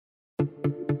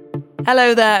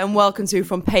Hello there and welcome to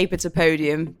From Paper to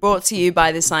Podium, brought to you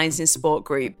by the Science in Sport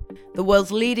Group, the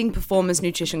world's leading performance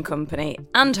nutrition company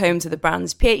and home to the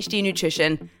brands PhD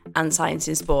Nutrition and Science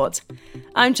in Sport.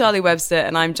 I'm Charlie Webster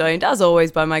and I'm joined as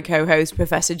always by my co-host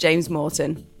Professor James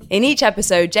Morton. In each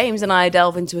episode, James and I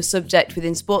delve into a subject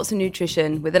within sports and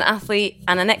nutrition with an athlete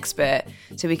and an expert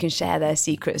so we can share their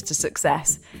secrets to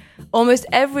success. Almost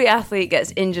every athlete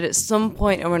gets injured at some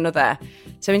point or another.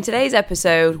 So in today's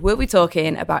episode, we'll be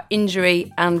talking about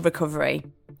injury and recovery.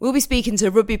 We'll be speaking to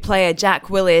rugby player Jack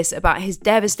Willis about his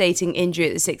devastating injury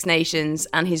at the Six Nations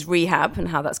and his rehab and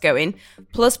how that's going,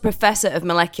 plus Professor of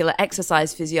Molecular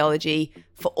Exercise Physiology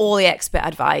for all the expert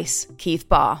advice, Keith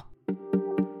Barr.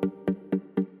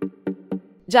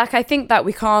 Jack, I think that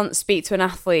we can't speak to an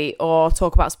athlete or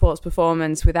talk about sports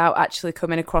performance without actually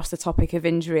coming across the topic of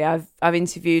injury. I've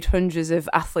interviewed hundreds of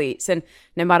athletes and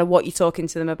no matter what you're talking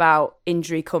to them about,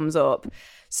 injury comes up.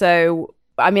 So,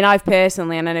 I mean, I've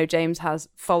personally, and I know James has,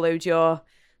 followed your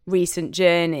recent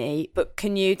journey, but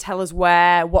can you tell us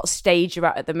what stage you're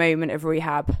at the moment of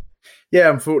rehab? Yeah,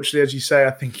 unfortunately, as you say,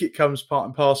 I think it comes part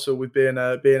and parcel with being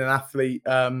an athlete,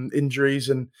 injuries,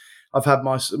 and I've had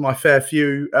my fair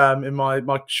few in my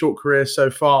short career so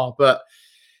far, but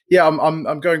yeah,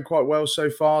 I'm going quite well so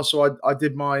far. So I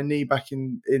did my knee back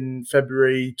in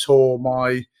February, tore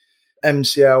my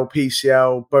MCL,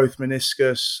 PCL, both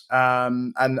meniscus,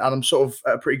 and I'm sort of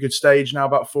at a pretty good stage now,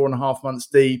 about 4.5 months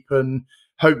deep, and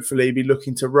hopefully be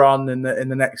looking to run in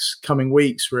the next coming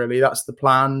weeks. Really, that's the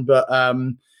plan. But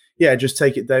yeah, just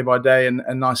take it day by day and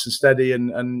nice and steady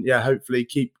and yeah, hopefully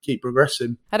keep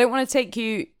progressing. I don't want to take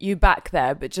you back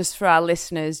there, but just for our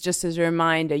listeners, just as a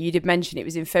reminder, you did mention it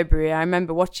was in February. I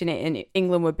remember watching it and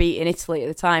England were beating Italy at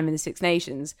the time in the Six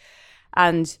Nations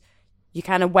and you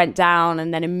kind of went down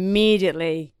and then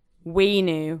immediately we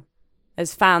knew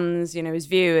as fans, you know, as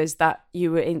viewers that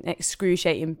you were in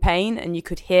excruciating pain and you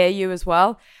could hear you as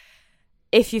well.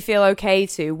 If you feel okay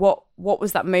to, what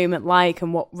was that moment like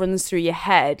and what runs through your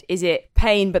head? Is it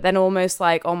pain, but then almost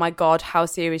like, oh my God, how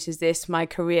serious is this? My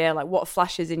career, like what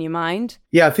flashes in your mind?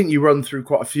 Yeah, I think you run through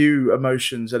quite a few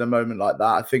emotions in a moment like that.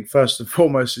 I think first and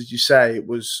foremost, as you say, it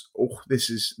was, oh, this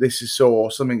is sore.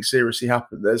 Something seriously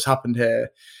has happened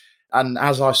here. And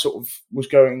as I sort of was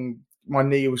going, my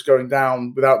knee was going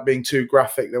down without being too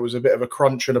graphic. There was a bit of a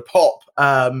crunch and a pop.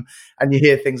 And you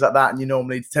hear things like that and you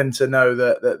normally tend to know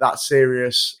that that's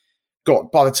serious.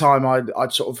 By the time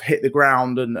I'd sort of hit the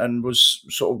ground and was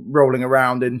sort of rolling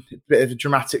around in a bit of a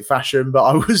dramatic fashion, but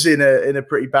I was in a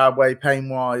pretty bad way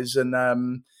pain-wise.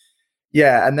 And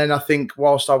yeah, and then I think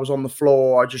whilst I was on the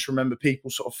floor, I just remember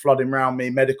people sort of flooding around me,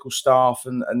 medical staff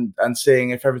and seeing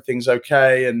if everything's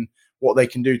okay and what they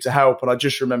can do to help. And I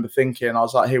just remember thinking, I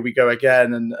was like, here we go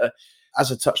again. And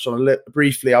as I touched on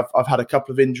briefly, I've had a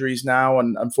couple of injuries now.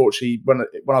 And unfortunately,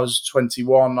 when I was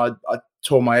 21, I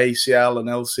tore my ACL and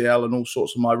LCL and all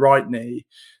sorts of my right knee.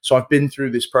 So I've been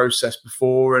through this process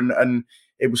before. And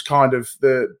it was kind of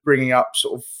the bringing up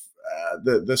sort of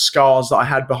the scars that I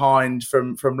had behind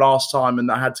from last time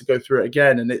and I had to go through it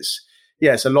again. And it's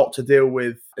a lot to deal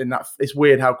with. In that, it's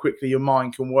weird how quickly your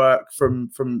mind can work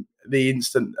from the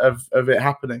instant of it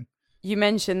happening. You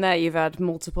mentioned that you've had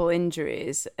multiple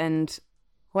injuries, and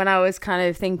when I was kind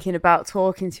of thinking about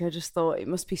talking to you, I just thought it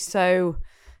must be so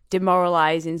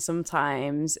demoralizing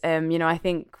sometimes. You know, I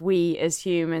think we as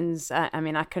humans, I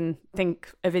mean, I can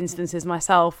think of instances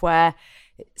myself where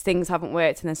things haven't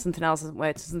worked and then something else hasn't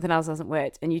worked and something else hasn't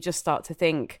worked, and you just start to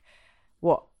think,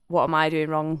 what am I doing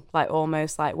wrong? Like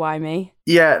almost like, why me?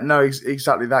 Yeah, no,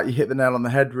 exactly that. You hit the nail on the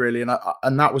head, really.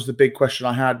 And that was the big question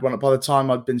I had when, by the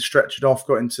time I'd been stretchered off,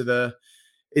 got into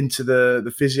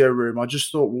the physio room, I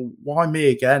just thought, well, why me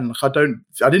again? Like I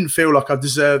didn't feel like I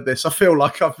deserved this. I feel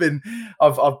like I've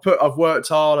worked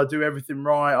hard. I do everything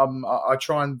right. I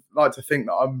try and like to think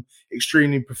that I'm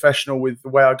extremely professional with the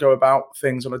way I go about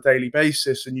things on a daily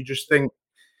basis. And you just think,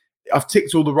 I've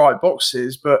ticked all the right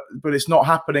boxes, but it's not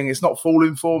happening. It's not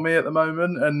falling for me at the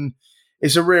moment. And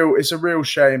it's a real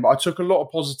shame. But I took a lot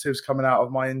of positives coming out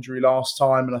of my injury last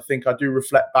time. And I think I do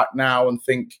reflect back now and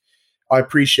think I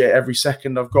appreciate every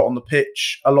second I've got on the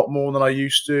pitch a lot more than I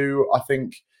used to. I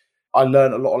think I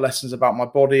learned a lot of lessons about my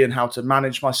body and how to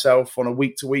manage myself on a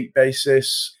week-to-week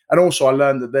basis. And also I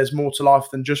learned that there's more to life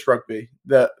than just rugby,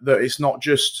 that it's not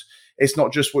just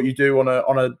what you do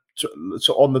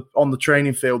on the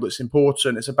training field that's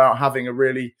important. It's about having a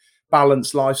really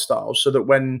balanced lifestyle so that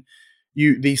when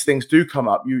these things do come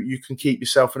up, you can keep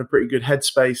yourself in a pretty good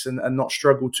headspace and not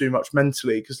struggle too much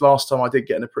mentally. Because last time I did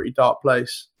get in a pretty dark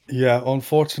place. Yeah,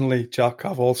 unfortunately, Jack,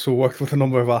 I've also worked with a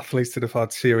number of athletes that have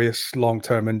had serious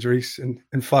long-term injuries.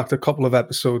 In fact, a couple of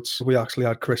episodes, we actually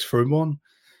had Chris Froome on,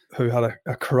 who had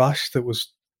a crash that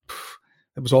was,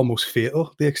 it was almost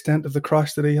fatal, the extent of the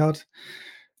crash that he had.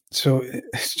 So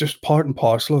it's just part and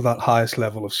parcel of that highest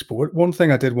level of sport. One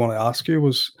thing I did want to ask you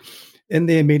was, in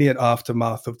the immediate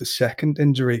aftermath of the second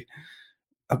injury,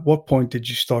 at what point did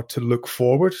you start to look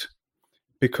forward?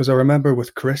 Because I remember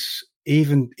with Chris,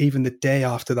 even the day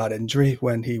after that injury,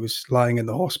 when he was lying in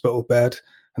the hospital bed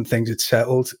and things had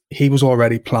settled, he was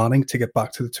already planning to get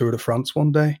back to the Tour de France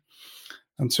one day.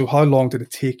 And so how long did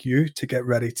it take you to get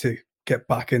ready to get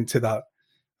back into that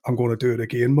I'm going to do it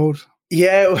again mode?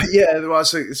 Yeah, well,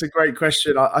 it's a great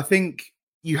question. I think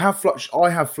you have I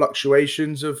have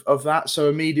fluctuations of that. So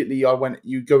immediately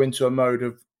you go into a mode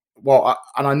of,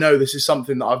 and I know this is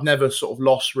something that I've never sort of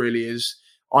lost really, is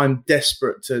I'm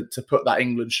desperate to put that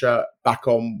England shirt back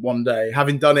on one day.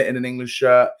 Having done it in an England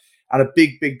shirt, and a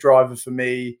big driver for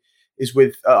me is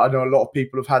with, I know a lot of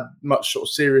people have had much sort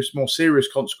of more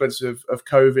serious consequences of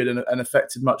COVID and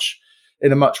affected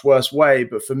in a much worse way.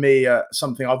 But for me,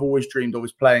 something I've always dreamed of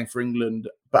is playing for England,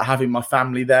 but having my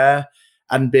family there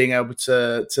and being able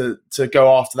to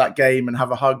go after that game and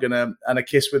have a hug and a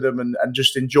kiss with them and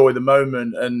just enjoy the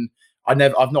moment. And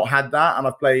I've not had that. And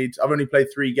I've only played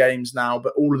 3 games now,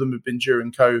 but all of them have been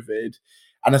during COVID.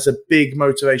 And that's a big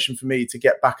motivation for me to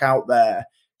get back out there,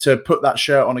 to put that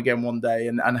shirt on again one day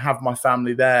and have my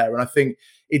family there. And I think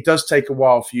it does take a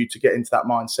while for you to get into that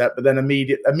mindset, but then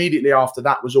immediately after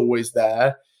that was always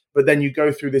there. But then you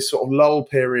go through this sort of lull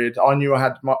period. I knew I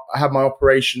had my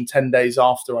operation 10 days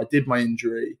after I did my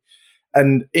injury.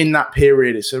 And in that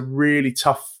period, it's a really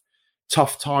tough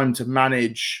time to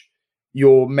manage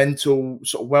your mental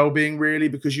sort of well-being, really,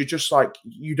 because you're just like,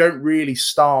 you don't really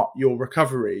start your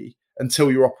recovery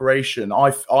until your operation.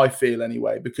 I feel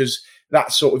anyway, because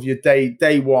that's sort of your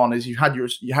day one is you had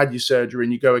your surgery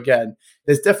and you go again.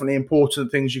 There's definitely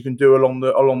important things you can do along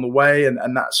the way,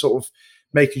 and that's sort of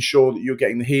making sure that you're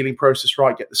getting the healing process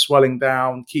right, get the swelling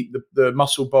down, keep the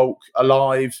muscle bulk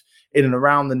alive in and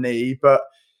around the knee. But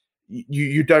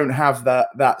you don't have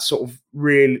that sort of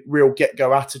real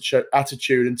get-go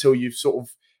attitude until you've sort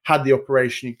of had the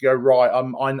operation. You go, right,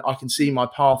 I can see my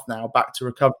path now back to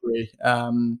recovery.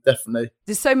 Definitely.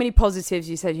 There's so many positives.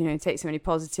 You said, take so many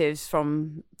positives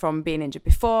from being injured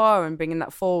before and bringing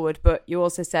that forward. But you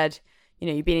also said,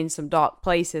 you've been in some dark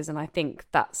places, and I think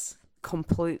that's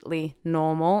completely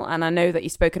normal. And I know that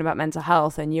you've spoken about mental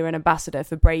health and you're an ambassador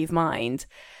for Brave Mind,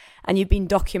 and you've been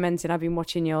documenting. I've been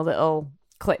watching your little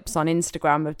clips on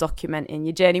Instagram of documenting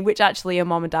your journey, which actually your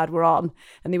mom and dad were on,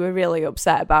 and they were really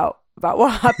upset about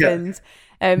what happened.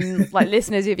 Yeah. Like,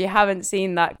 listeners, if you haven't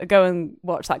seen that, go and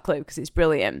watch that clip because it's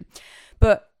brilliant.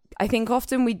 But I think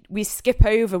often we skip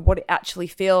over what it actually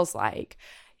feels like.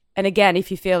 And again, if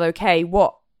you feel okay,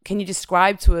 what can you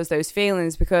describe to us those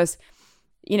feelings? Because,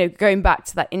 going back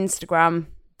to that Instagram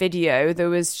video, there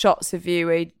was shots of you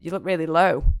where you look really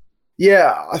low.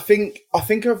 Yeah, I think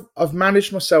I've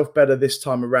managed myself better this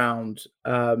time around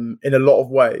in a lot of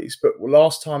ways. But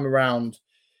last time around,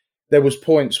 there was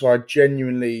points where I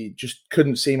genuinely just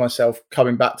couldn't see myself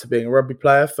coming back to being a rugby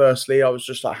player. Firstly, I was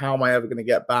just like, how am I ever going to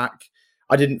get back?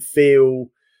 I didn't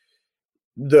feel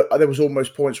that there was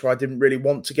almost points where I didn't really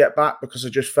want to get back, because I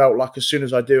just felt like as soon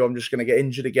as I do, I'm just going to get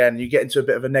injured again. You get into a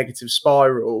bit of a negative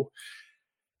spiral.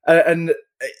 And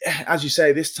as you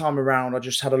say, this time around, I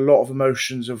just had a lot of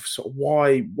emotions of sort of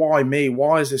why me?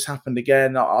 Why has this happened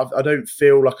again? I don't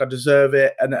feel like I deserve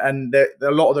it. And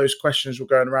a lot of those questions were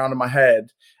going around in my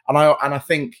head. And I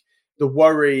think the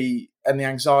worry and the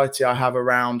anxiety I have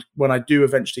around when I do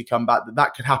eventually come back,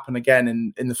 that could happen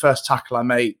again in the first tackle I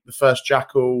make, the first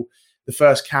jackal, the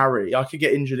first carry. I could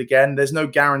get injured again. There's no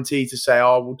guarantee to say,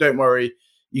 oh, well, don't worry,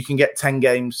 you can get 10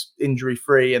 games injury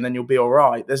free and then you'll be all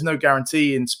right. There's no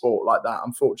guarantee in sport like that,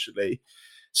 unfortunately.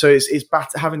 So it's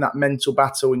having that mental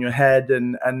battle in your head.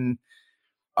 And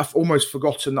I've almost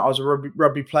forgotten that I was a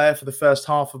rugby player for the first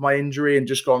half of my injury and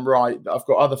just gone, right, I've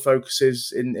got other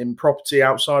focuses in property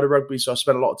outside of rugby. So I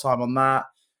spent a lot of time on that.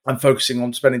 I'm focusing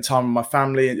on spending time with my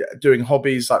family, doing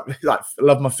hobbies like I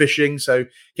love my fishing. So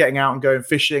getting out and going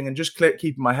fishing and just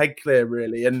keeping my head clear,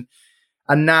 really. And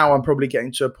now I'm probably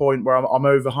getting to a point where I'm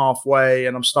over halfway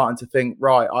and I'm starting to think,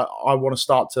 right, I want to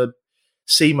start to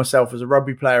see myself as a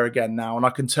rugby player again now, and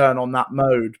I can turn on that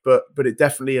mode. But it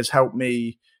definitely has helped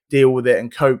me deal with it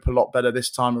and cope a lot better this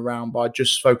time around by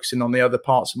just focusing on the other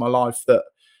parts of my life that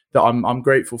I'm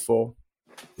grateful for.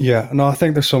 Yeah, no, I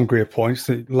think there's some great points.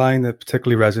 The line that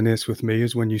particularly resonates with me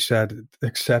is when you said,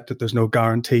 accept that there's no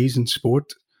guarantees in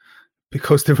sport.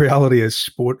 because the reality is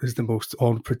sport is the most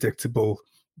unpredictable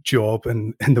job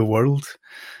in the world.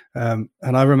 And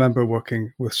I remember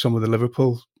working with some of the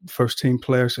Liverpool first team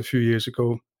players a few years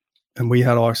ago, and we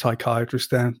had our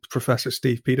psychiatrist then, Professor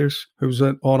Steve Peters, who was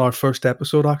on our first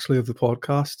episode actually of the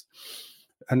podcast.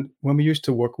 And when we used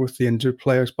to work with the injured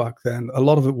players back then, a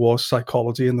lot of it was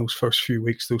psychology in those first few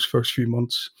weeks, those first few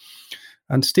months.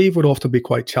 And Steve would often be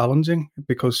quite challenging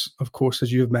because, of course,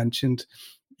 as you've mentioned,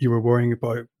 you were worrying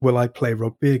about, will I play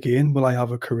rugby again? Will I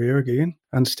have a career again?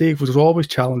 And Steve was always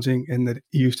challenging in that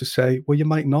he used to say, well, you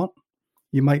might not.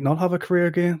 You might not have a career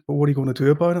again, but what are you going to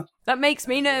do about it? That makes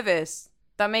me nervous.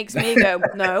 That makes me go,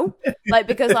 no. Like,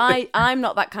 because I'm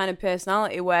not that kind of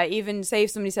personality where even say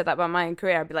if somebody said that about my own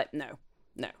career, I'd be like, no.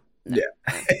 Yeah.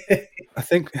 I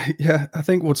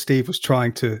think what Steve was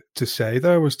trying to say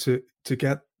there was to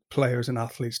get players and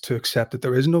athletes to accept that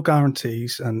there is no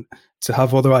guarantees and to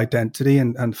have other identity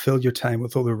and fill your time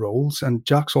with other roles. And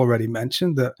Jack's already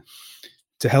mentioned that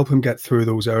to help him get through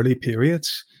those early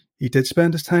periods, he did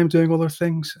spend his time doing other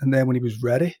things. And then when he was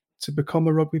ready to become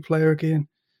a rugby player again,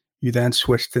 you then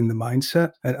switched in the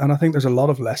mindset. And I think there's a lot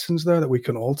of lessons there that we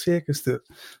can all take, is that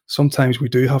sometimes we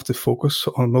do have to focus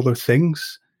on other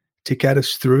things to get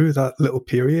us through that little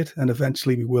period, and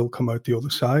eventually we will come out the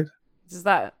other side. Does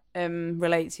that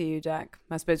relate to you, Jack?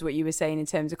 I suppose what you were saying in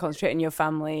terms of concentrating on your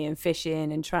family and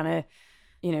fishing and trying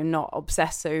to, not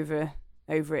obsess over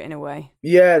it in a way.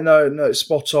 Yeah, no,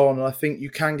 spot on. And I think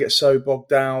you can get so bogged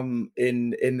down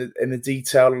in the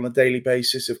detail on a daily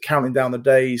basis of counting down the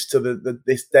days to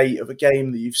this date of a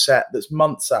game that you've set that's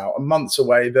months out and months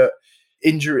away, that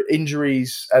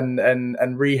injuries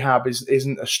and rehab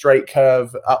isn't a straight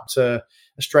curve up to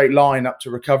a straight line up to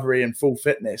recovery and full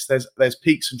fitness. There's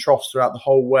peaks and troughs throughout the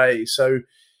whole way. So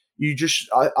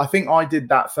I think I did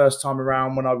that first time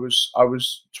around when I was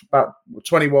about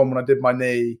 21 when I did my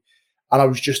knee, and I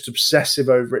was just obsessive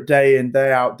over it day in,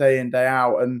 day out.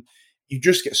 And you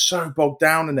just get so bogged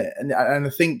down in it. And I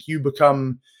think you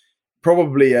become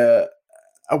probably a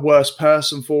worse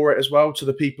person for it as well, to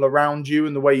the people around you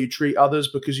and the way you treat others,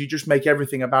 because you just make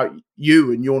everything about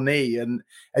you and your knee and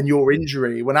your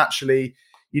injury, when actually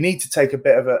you need to take a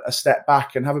bit of a step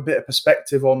back and have a bit of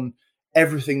perspective on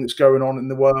everything that's going on in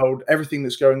the world, everything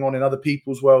that's going on in other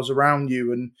people's worlds around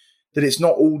you, and that it's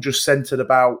not all just centered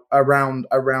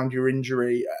around your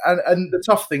injury. And the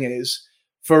tough thing is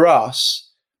for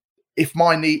us, if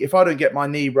I don't get my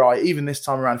knee right, even this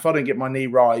time around, if I don't get my knee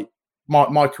right,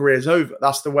 my career's over.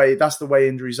 That's the way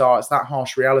injuries are. It's that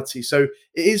harsh reality. So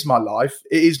it is my life.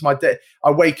 It is my day.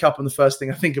 I wake up and the first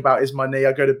thing I think about is my knee.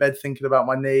 I go to bed thinking about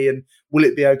my knee and will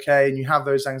it be okay? And you have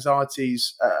those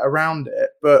anxieties around it.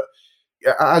 But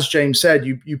as James said,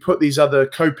 you put these other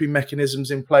coping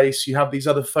mechanisms in place. You have these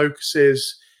other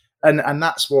focuses, and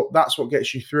that's what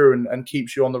gets you through and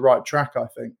keeps you on the right track, I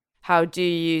think. How do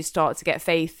you start to get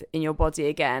faith in your body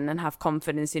again and have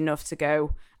confidence enough to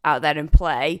go out there and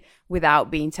play without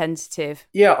being tentative?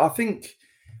 Yeah, I think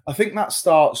that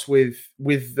starts with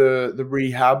the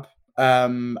rehab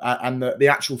and the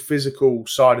actual physical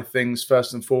side of things.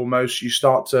 First and foremost, you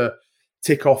start to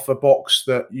tick off a box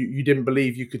that you didn't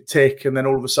believe you could tick, and then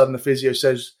all of a sudden the physio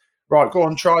says, right, go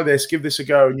on, try this, give this a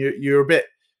go, and you're a bit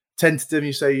tentative.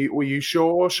 You say, were you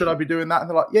sure? Should I be doing that? And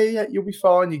they're like, yeah, you'll be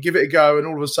fine. You give it a go, and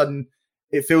all of a sudden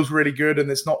it feels really good and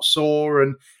it's not sore,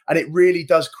 and it really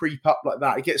does creep up like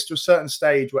that. It gets to a certain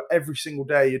stage where every single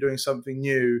day you're doing something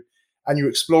new and you're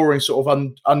exploring sort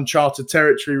of uncharted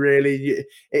territory, really.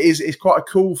 It's quite a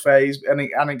cool phase and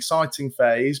an exciting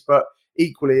phase, but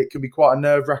equally it can be quite a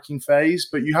nerve-wracking phase.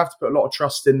 But you have to put a lot of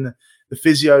trust in the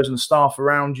physios and staff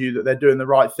around you that they're doing the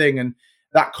right thing, and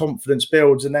that confidence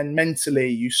builds. And then mentally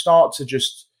you start to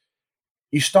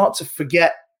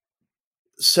forget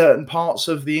certain parts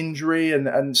of the injury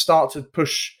and start to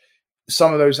push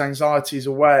some of those anxieties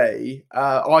away.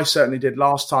 I certainly did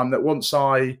last time. That once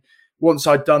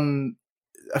I'd done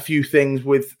a few things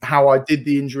with how I did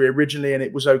the injury originally and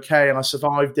it was okay and I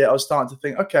survived it, I was starting to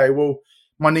think, okay, well,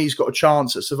 my knee's got a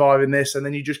chance at surviving this. And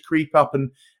then you just creep up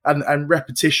and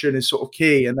repetition is sort of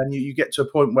key. And then you get to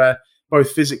a point where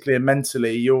both physically and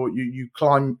mentally you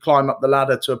climb up the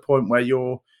ladder to a point where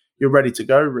you're ready to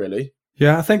go, really.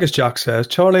 Yeah, I think as Jack says,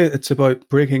 Charlie, it's about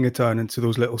breaking it down into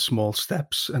those little small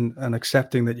steps and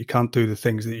accepting that you can't do the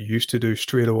things that you used to do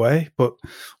straight away, but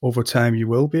over time you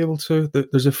will be able to.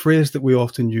 There's a phrase that we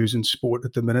often use in sport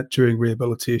at the minute during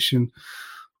rehabilitation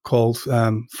called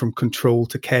from control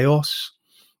to chaos.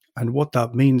 And what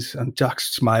that means, and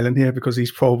Jack's smiling here because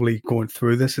he's probably going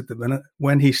through this at the minute,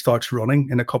 when he starts running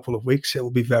in a couple of weeks, it will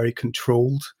be very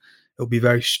controlled. It'll be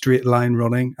very straight line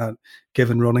running at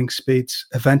given running speeds.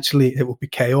 Eventually, it will be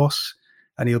chaos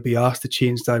and he'll be asked to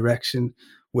change direction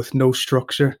with no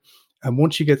structure. And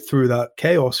once you get through that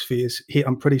chaos phase,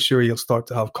 I'm pretty sure he'll start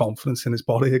to have confidence in his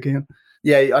body again.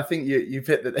 Yeah, I think you've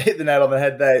hit the nail on the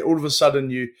head there. All of a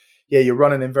sudden, you're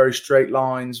running in very straight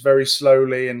lines, very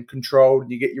slowly and controlled,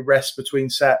 and you get your rest between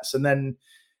sets, and then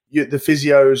the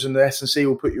physios and the S&C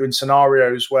will put you in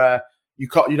scenarios where you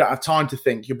don't have time to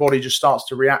think. Your body just starts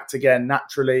to react again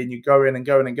naturally, and you go in and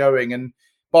going and going. And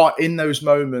but in those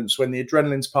moments when the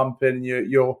adrenaline's pumping,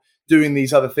 you're doing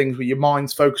these other things where your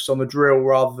mind's focused on the drill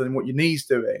rather than what your knee's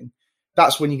doing.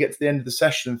 That's when you get to the end of the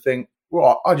session and think,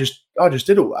 well, I just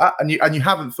did all that, and you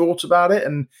haven't thought about it,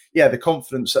 and yeah, the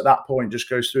confidence at that point just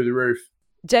goes through the roof.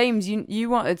 James, you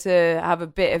wanted to have a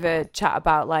bit of a chat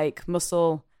about like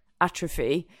muscle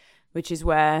atrophy, which is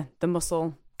where the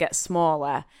muscle gets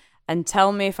smaller. And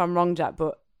tell me if I'm wrong, Jack,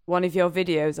 but one of your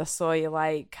videos, I saw you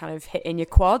like kind of hitting your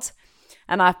quad,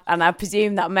 and I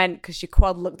presume that meant because your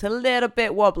quad looked a little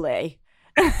bit wobbly.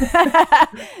 Yeah, I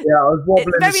was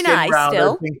wobbling the skin nice round still,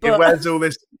 and thinking, but...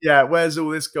 where's all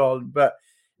this gone? But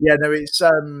yeah, no, it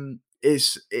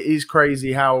is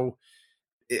crazy how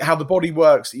the body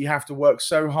works, that you have to work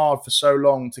so hard for so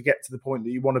long to get to the point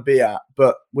that you want to be at,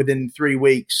 but within 3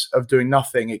 weeks of doing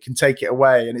nothing, it can take it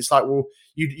away. And it's like, well,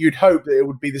 you'd hope that it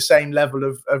would be the same level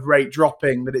of rate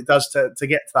dropping that it does to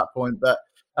get to that point, but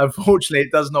unfortunately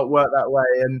it does not work that way.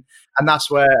 And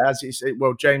that's where, as you say,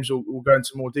 well, James will go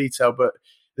into more detail, but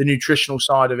the nutritional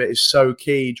side of it is so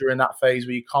key during that phase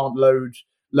where you can't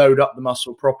load up the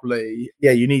muscle properly.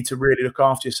 Yeah, you need to really look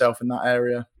after yourself in that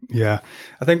area. Yeah,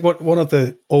 I think one of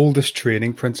the oldest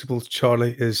training principles,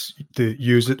 Charlie, is the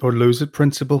use it or lose it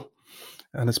principle.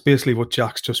 And it's basically what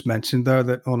Jack's just mentioned there,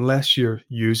 that unless you're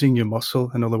using your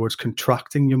muscle, in other words,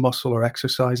 contracting your muscle or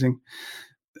exercising,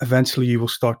 eventually you will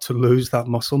start to lose that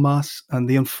muscle mass. And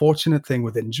the unfortunate thing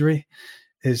with injury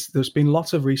is there's been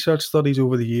lots of research studies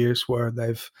over the years where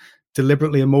they've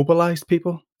deliberately immobilized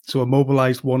people. So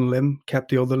immobilized one limb,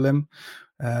 kept the other limb,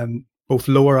 both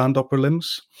lower and upper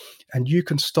limbs. And you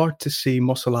can start to see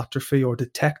muscle atrophy or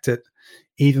detect it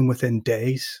even within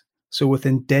days. So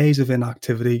within days of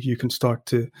inactivity, you can start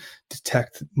to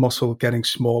detect muscle getting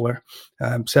smaller.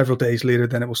 Several days later,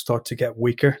 then it will start to get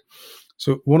weaker.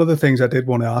 So one of the things I did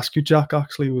want to ask you, Jack,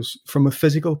 actually, was from a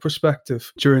physical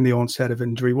perspective, during the onset of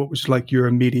injury, what was like your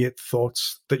immediate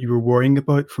thoughts that you were worrying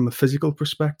about from a physical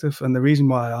perspective? And the reason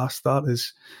why I asked that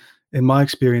is, in my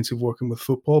experience of working with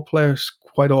football players,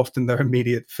 quite often their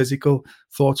immediate physical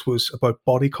thoughts was about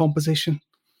body composition.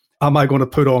 Am I going to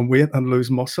put on weight and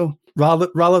lose muscle?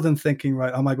 Rather than thinking,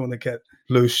 right, am I going to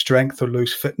lose strength or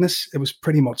lose fitness? It was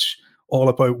pretty much all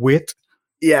about weight.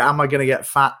 Yeah, am I going to get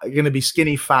fat? Going to be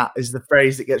skinny fat is the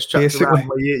phrase that gets chucked around.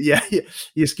 Where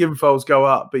your skin folds go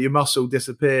up, but your muscle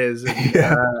disappears. And,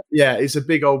 it's a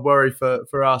big old worry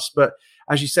for us. But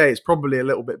as you say, it's probably a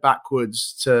little bit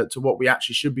backwards to what we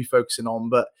actually should be focusing on.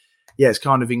 But yeah, it's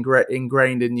kind of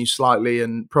ingrained in you slightly,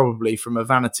 and probably from a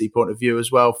vanity point of view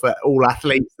as well. For all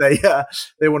athletes, they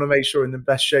want to make sure in the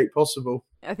best shape possible.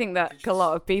 I think that a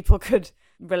lot of people could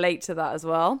relate to that as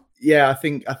well. Yeah, I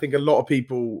think a lot of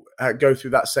people go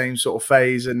through that same sort of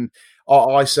phase, and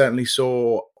I certainly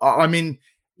saw. I mean,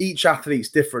 each athlete's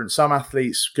different. Some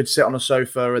athletes could sit on a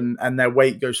sofa and their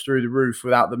weight goes through the roof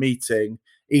without them eating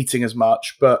as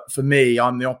much. But for me,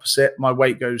 I'm the opposite. My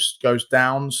weight goes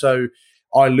down, so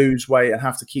I lose weight and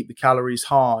have to keep the calories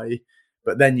high.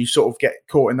 But then you sort of get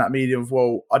caught in that medium of,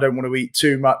 well, I don't want to eat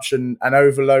too much and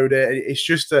overload it.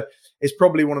 It's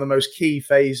probably one of the most key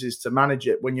phases to manage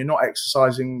it. When you're not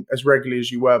exercising as regularly as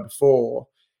you were before,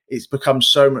 it's become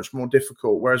so much more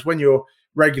difficult. Whereas when you're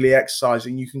regularly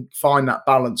exercising, you can find that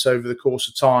balance over the course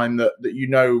of time that you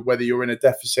know whether you're in a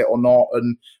deficit or not,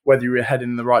 and whether you're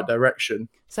heading in the right direction.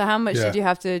 So how much did you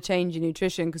have to change your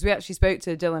nutrition? Because we actually spoke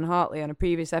to Dylan Hartley on a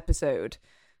previous episode,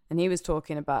 and he was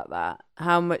talking about that.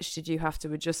 How much did you have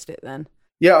to adjust it then?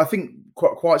 Yeah, I think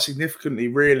quite significantly,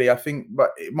 really. I think,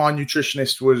 but my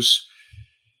nutritionist was,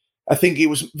 I think it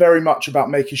was very much about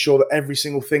making sure that every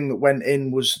single thing that went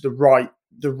in was the right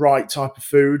type of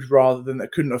food, rather than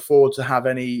that couldn't afford to have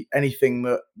anything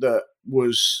that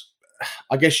was.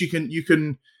 I guess you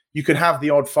can have the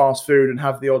odd fast food and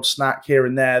have the odd snack here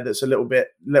and there that's a little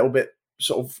bit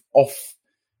sort of off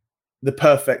the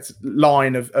perfect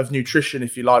line of nutrition,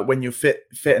 if you like, when you're fit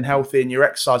and healthy and you're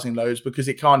exercising loads, because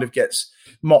it kind of gets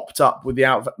mopped up with the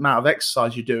amount of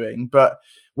exercise you're doing. But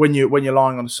when you're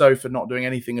lying on a sofa not doing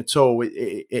anything at all,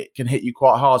 it can hit you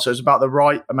quite hard. So it's about the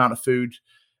right amount of food,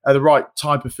 the right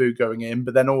type of food going in,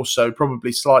 but then also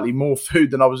probably slightly more food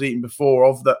than I was eating before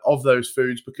of those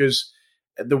foods, because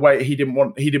the way he didn't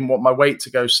want my weight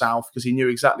to go south, because he knew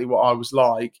exactly what I was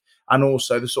like. and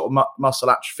also the sort of muscle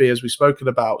atrophy as we've spoken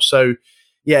about. So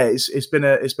yeah, it's been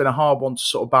a hard one to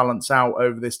sort of balance out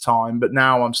over this time, but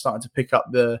now I'm starting to pick up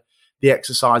the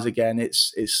exercise again.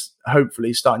 It's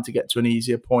hopefully starting to get to an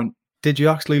easier point. Did you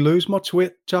actually lose much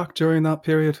weight, Jack, during that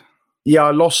period? Yeah,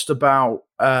 I lost about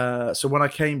so when I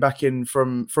came back in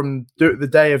from the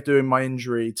day of doing my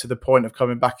injury to the point of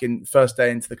coming back in, first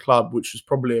day into the club, which was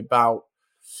probably about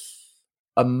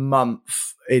a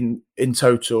month in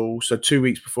total. So 2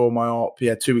 weeks before my op,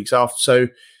 2 weeks after. So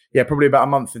yeah, probably about a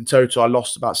month in total. I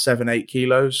lost about 7-8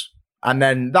 kilos, and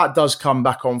then that does come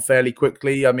back on fairly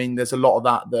quickly. I mean, there's a lot of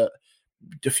that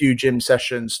a few gym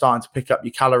sessions starting to pick up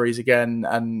your calories again,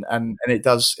 and it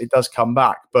does come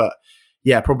back. But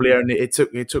yeah, probably only it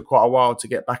took quite a while to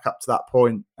get back up to that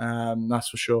point. That's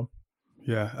for sure.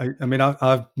 Yeah, I mean,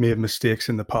 I've made mistakes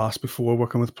in the past before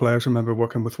working with players. I remember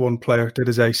working with one player, did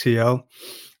his ACL,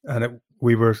 and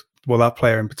that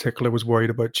player in particular was worried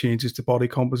about changes to body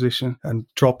composition and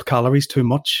dropped calories too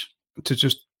much to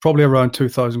just probably around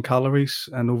 2,000 calories.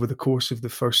 And over the course of the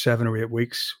first 7 or 8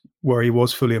 weeks, where he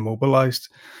was fully immobilized,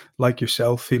 like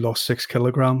yourself, he lost 6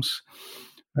 kilograms.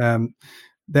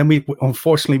 Then we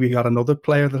got another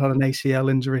player that had an ACL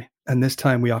injury. And this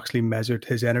time we actually measured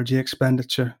his energy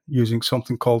expenditure using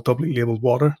something called doubly labeled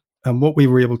water. And what we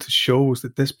were able to show was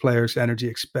that this player's energy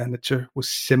expenditure was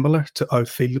similar to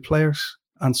outfield players.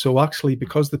 And so actually,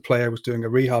 because the player was doing a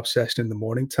rehab session in the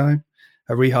morning time,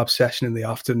 a rehab session in the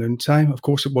afternoon time, of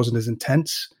course it wasn't as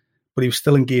intense, but he was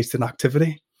still engaged in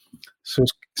activity. So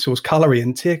his calorie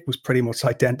intake was pretty much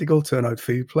identical to an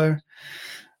outfield player.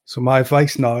 So my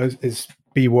advice now is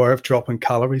beware of dropping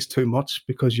calories too much,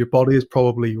 because your body is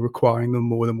probably requiring them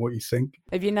more than what you think.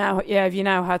 Have you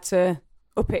now had to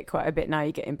up it quite a bit now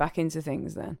you're getting back into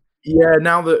things then? Yeah,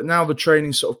 now the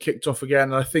training sort of kicked off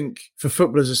again. And I think for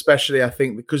footballers especially, I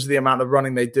think because of the amount of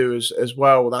running they do as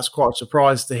well, that's quite a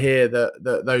surprise to hear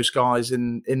that those guys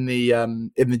in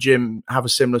the gym have a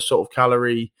similar sort of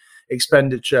calorie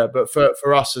expenditure. But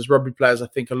for us as rugby players, I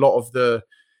think a lot of the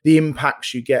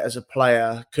impacts you get as a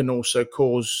player can also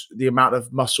cause the amount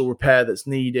of muscle repair that's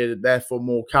needed, and therefore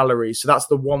more calories. So that's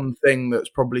the one thing that's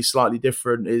probably slightly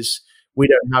different, is we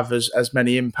don't have as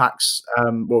many impacts.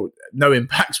 No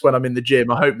impacts when I'm in the gym.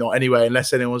 I hope not anyway,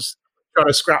 unless anyone's trying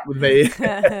to scrap with me.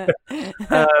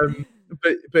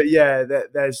 But yeah,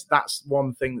 that's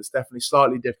one thing that's definitely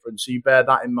slightly different. So you bear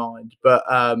that in mind. But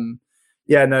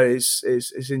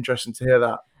it's interesting to hear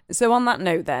that. So on that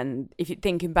note then, if you're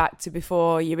thinking back to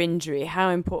before your injury, how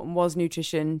important was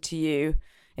nutrition to you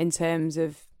in terms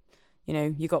of,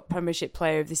 you got Premiership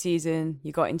Player of the Season,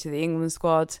 you got into the England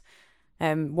squad.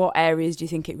 What areas do you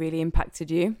think it really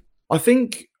impacted you? I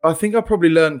think I probably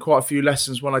learned quite a few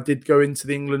lessons when I did go into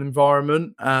the England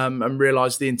environment, and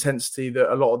realised the intensity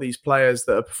that a lot of these players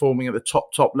that are performing at the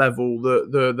top level,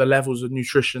 the levels of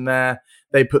nutrition there,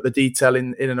 they put the detail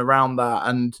in and around that.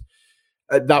 And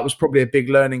that was probably a big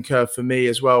learning curve for me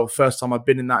as well. First time I've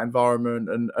been in that environment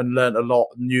and learned a lot,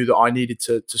 knew that I needed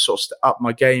to sort of step up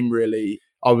my game really.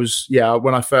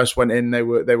 When I first went in, they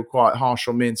were quite harsh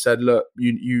on me and said, look,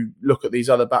 you look at these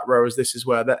other back rowers, this is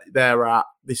where they're at,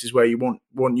 this is where you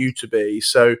want you to be.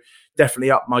 So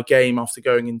definitely up my game after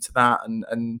going into that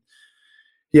and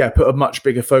put a much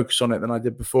bigger focus on it than I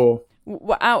did before.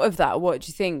 Out of that, what do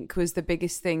you think was the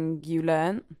biggest thing you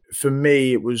learned? For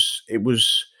me, it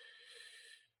was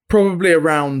probably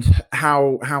around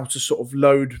how to sort of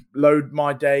load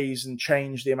my days and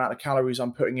change the amount of calories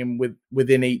I'm putting in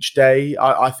within each day.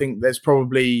 I think there's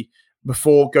probably,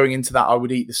 before going into that, I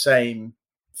would eat the same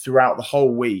throughout the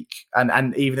whole week.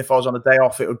 And even if I was on a day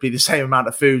off, it would be the same amount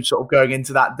of food sort of going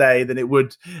into that day than it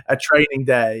would a training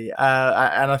day.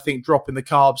 And I think dropping the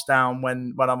carbs down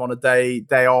when I'm on a day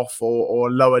off or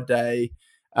a lower day,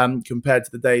 compared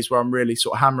to the days where I'm really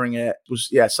sort of hammering it,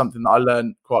 was something that I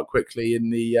learned quite quickly in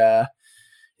the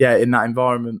in that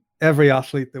environment. Every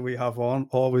athlete that we have on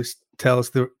always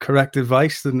tells the correct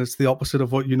advice, and it's the opposite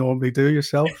of what you normally do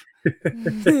yourself.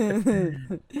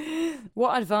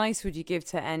 What advice would you give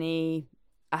to any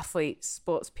athletes,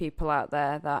 sports people out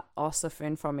there that are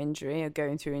suffering from injury or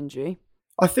going through injury?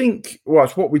 I think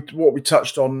it's what we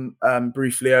touched on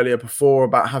briefly earlier before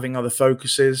about having other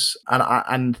focuses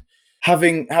and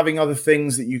having other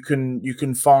things that you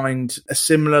can find a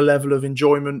similar level of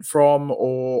enjoyment from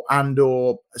or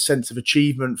a sense of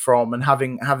achievement from, and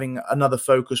having another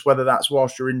focus, whether that's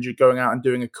whilst you're injured, going out and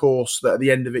doing a course that at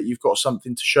the end of it you've got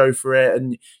something to show for it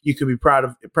and you can be proud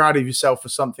of yourself for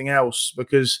something else.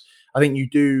 Because I think you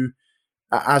do,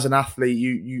 as an athlete,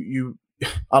 you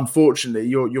unfortunately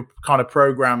you're kind of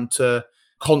programmed to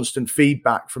constant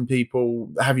feedback from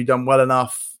people. Have you done well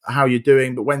enough? How you're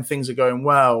doing? But when things are going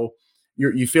well,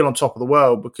 you feel on top of the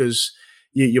world because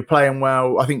you're playing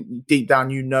well. I think deep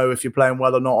down, if you're playing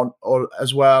well or not or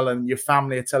as well, and your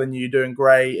family are telling you you're doing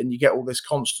great, and you get all this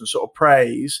constant sort of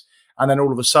praise, and then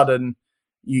all of a sudden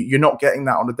you're not getting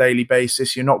that on a daily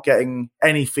basis. You're not getting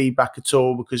any feedback at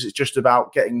all because it's just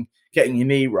about getting your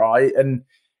knee right. And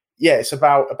yeah, it's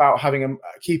about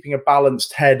keeping a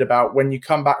balanced head about when you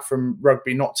come back from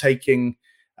rugby, not taking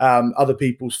other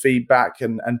people's feedback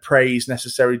and praise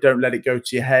necessarily. Don't let it go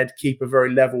to your head. Keep a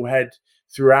very level head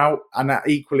throughout. And that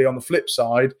equally on the flip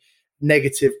side,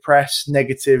 negative press,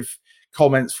 negative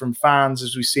comments from fans,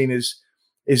 as we've seen is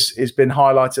been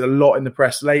highlighted a lot in the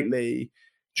press lately.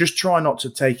 Just try not to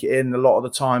take it in a lot of the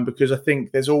time, because I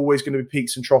think there's always going to be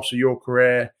peaks and troughs of your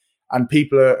career, and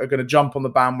people are going to jump on the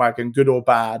bandwagon, good or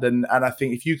bad. And I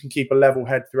think if you can keep a level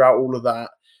head throughout all of that,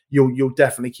 you'll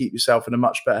definitely keep yourself in a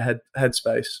much better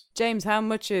headspace. James, how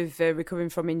much of recovering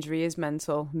from injury is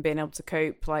mental and being able to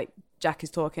cope, like Jack is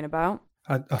talking about?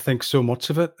 I think so much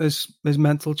of it is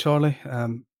mental, Charlie.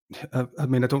 I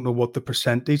mean, I don't know what the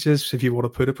percentage is, if you want to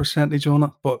put a percentage on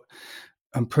it, but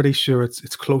I'm pretty sure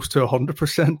it's close to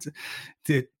 100%.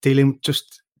 Dealing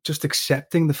just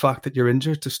accepting the fact that you're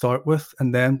injured to start with,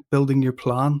 and then building your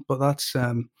plan. But that's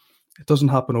it doesn't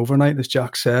happen overnight, as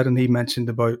Jack said, and he mentioned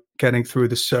about getting through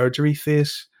the surgery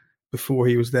phase before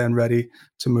he was then ready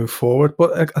to move forward.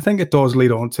 But I think it does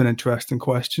lead on to an interesting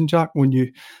question, Jack. When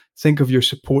you think of your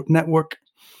support network,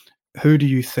 who do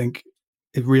you think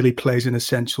it really plays an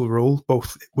essential role,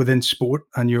 both within sport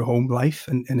and your home life,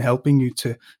 in helping you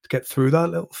to get through that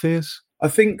little phase? I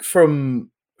think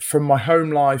from my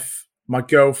home life, my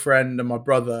girlfriend and my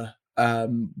brother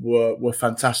were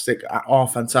fantastic, are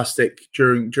fantastic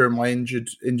during my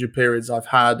injured periods I've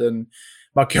had. And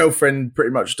my girlfriend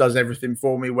pretty much does everything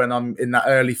for me when I'm in that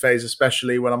early phase,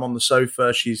 especially when I'm on the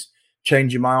sofa. She's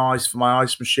changing my ice for my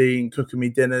ice machine, cooking me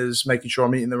dinners, making sure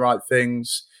I'm eating the right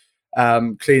things,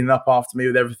 cleaning up after me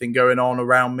with everything going on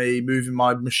around me, moving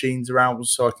my machines around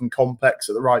so I can complex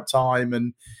at the right time,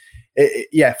 and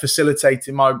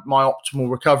facilitating my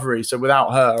optimal recovery. So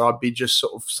without her, I'd be just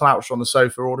sort of slouched on the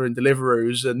sofa ordering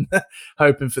Deliveroos and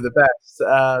hoping for the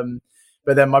best.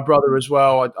 But then my brother as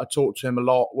well, I talk to him a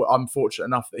lot. I'm fortunate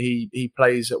enough that he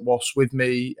plays at Wasps with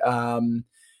me,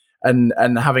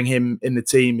 and having him in the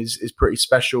team is pretty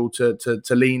special to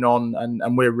lean on,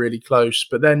 and we're really close.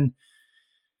 But then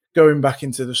going back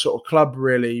into the sort of club,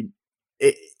 really,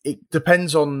 it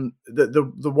depends on the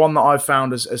one that I've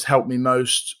found has helped me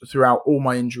most throughout all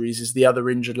my injuries is the other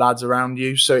injured lads around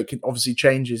you. So it can obviously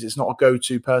changes. It's not a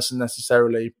go-to person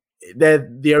necessarily. They're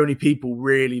the only people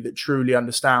really that truly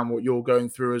understand what you're going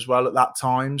through as well at that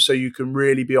time. So you can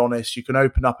really be honest. You can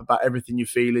open up about everything you're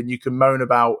feeling. You can moan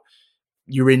about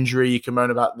your injury. You can moan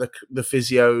about the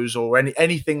physios or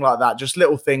anything like that. Just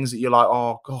little things that you're like,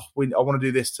 oh God, I want to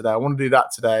do this today. I want to do that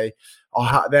today.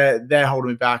 They're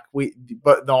holding me back.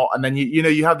 But not. And then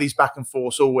you have these back and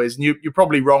forth always, and you're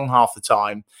probably wrong half the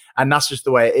time, and that's just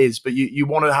the way it is. But you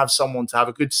want to have someone to have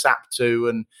a good sap to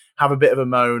and have a bit of a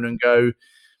moan and go,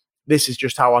 this is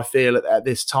just how I feel at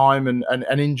this time. And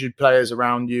injured players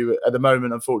around you at the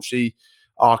moment, unfortunately,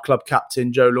 our club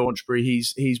captain, Joe Launchbury,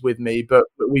 he's with me, but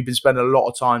we've been spending a lot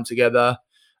of time together,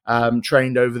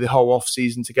 trained over the whole off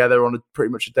season together on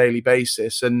pretty much a daily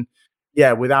basis. And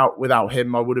yeah, without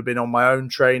him, I would have been on my own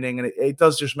training. And it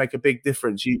does just make a big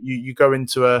difference. You go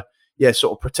into a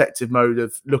sort of protective mode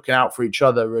of looking out for each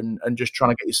other and just trying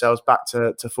to get yourselves back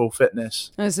to full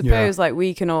fitness. I suppose like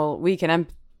we can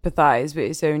empathise, but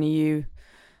it's only you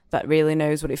that really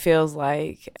knows what it feels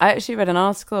like. I actually read an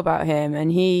article about him,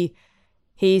 and he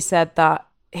said that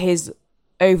his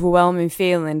overwhelming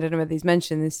feeling, I don't know whether he's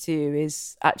mentioned this to you,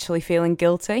 is actually feeling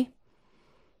guilty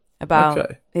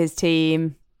about his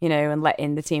team, and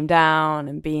letting the team down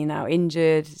and being out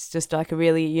injured. It's just like a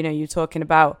really, you're talking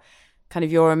about kind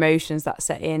of your emotions that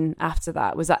set in after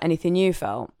that. Was that anything you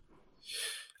felt?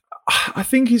 I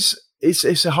think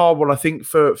it's a hard one. I think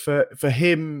for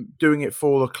him doing it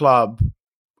for the club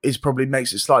is probably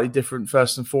makes it slightly different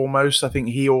first and foremost. I think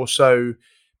he also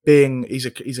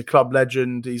he's a club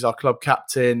legend, he's our club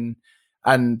captain,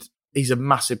 and he's a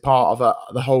massive part of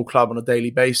the whole club on a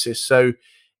daily basis. So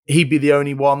he'd be the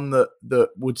only one that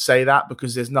would say that,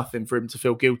 because there's nothing for him to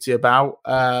feel guilty about.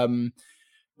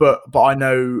 But I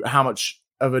know how much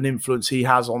of an influence he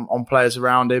has on players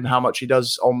around him, how much he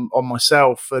does on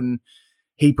myself, and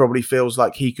he probably feels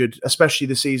like he could, especially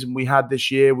the season we had this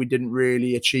year, we didn't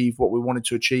really achieve what we wanted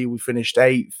to achieve. We finished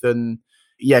 8th and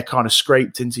kind of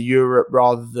scraped into Europe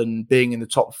rather than being in the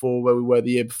top 4 where we were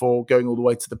the year before, going all the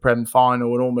way to the Prem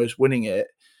final and almost winning it.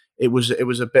 It was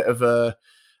a bit of a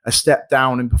a step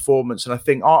down in performance. And I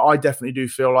think I definitely do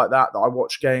feel like that I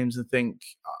watch games and think,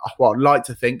 well, I'd like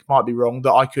to think, might be wrong,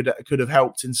 that I could have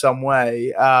helped in some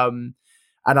way. And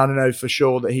I don't know for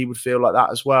sure that he would feel like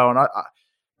that as well. And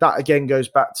that again goes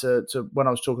back to when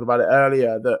I was talking about it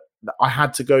earlier, that I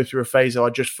had to go through a phase where I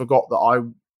just forgot that I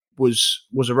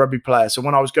was a rugby player. So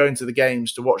when I was going to the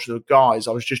games to watch the guys,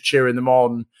 I was just cheering them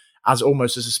on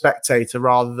almost as a spectator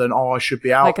rather than, I should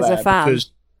be out like there. As a fan.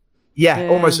 Because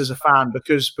almost as a fan,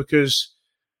 because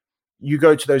you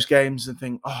go to those games and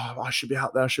think, I should be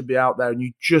out there, and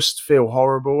you just feel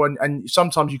horrible. And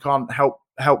sometimes you can't help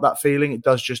that feeling. It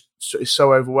does it's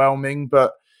so overwhelming.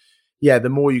 But yeah, the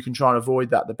more you can try and avoid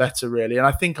that, the better, really. And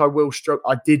I think I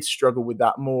did struggle with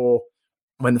that more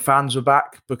when the fans were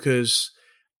back, because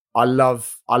I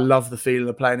love the feeling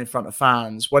of playing in front of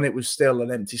fans. When it was still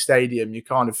an empty stadium, you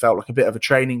kind of felt like a bit of a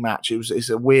training match. It's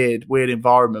a weird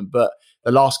environment. But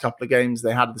the last couple of games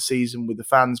they had of the season with the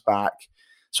fans back,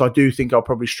 so I do think I'll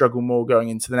probably struggle more going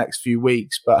into the next few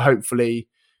weeks. But hopefully,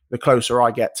 the closer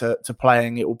I get to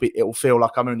playing, it will feel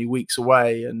like I'm only weeks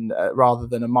away, and rather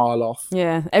than a mile off.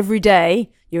 Yeah, every day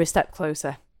you're a step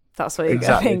closer. That's what I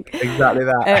think. Exactly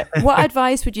that. What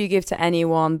advice would you give to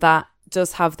anyone that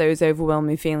does have those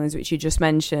overwhelming feelings which you just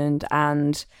mentioned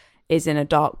and is in a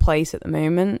dark place at the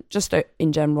moment, just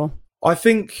in general? I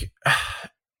think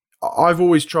I've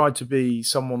always tried to be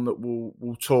someone that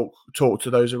will talk to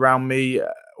those around me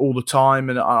all the time,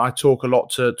 and I talk a lot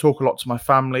to my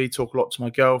family, talk a lot to my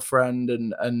girlfriend,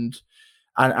 and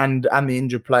the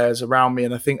injured players around me.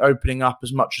 And I think opening up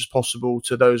as much as possible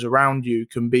to those around you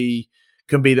can be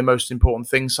the most important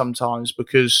thing sometimes,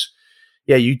 because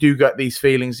you do get these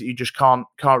feelings that you just can't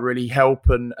really help,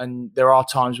 and there are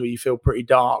times where you feel pretty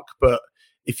dark. But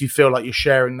if you feel like you're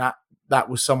sharing that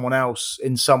with someone else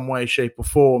in some way, shape or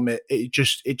form, it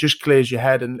just clears your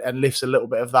head and lifts a little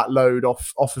bit of that load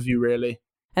off of you, really.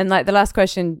 And like the last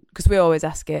question, because we always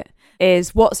ask it,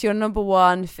 is what's your number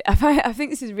one, I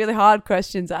think this is a really hard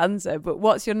question to answer, but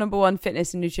what's your number one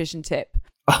fitness and nutrition tip?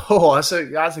 Oh, that's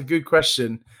a good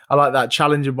question. I like that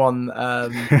challenging one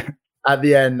at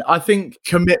the end. I think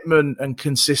commitment and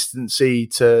consistency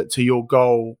to your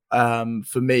goal,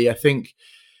 for me. I think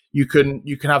you can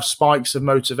have spikes of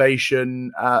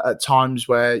motivation at times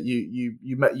where you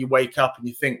wake up and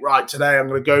you think, right, today I'm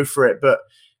going to go for it. But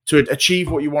to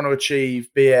achieve what you want to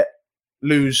achieve, be it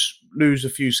lose a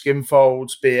few skin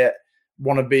folds, be it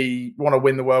want to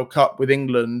win the World Cup with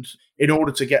England, in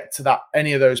order to get to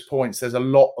any of those points, there's a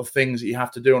lot of things that you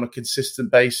have to do on a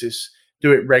consistent basis,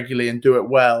 do it regularly and do it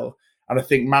well. And I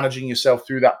think managing yourself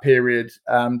through that period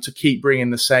to keep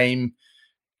bringing the same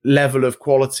level of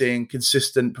quality and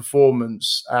consistent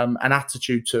performance and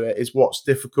attitude to it is what's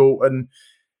difficult. And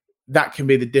that can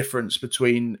be the difference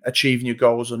between achieving your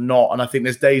goals or not. And I think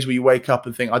there's days where you wake up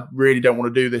and think, I really don't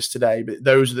want to do this today. But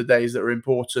those are the days that are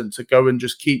important to go and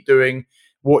just keep doing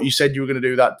what you said you were going to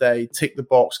do that day, tick the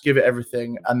box, give it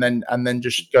everything, and then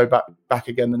just go back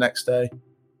again the next day.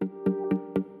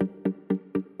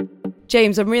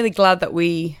 James, I'm really glad that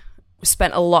we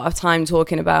spent a lot of time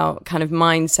talking about kind of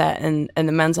mindset and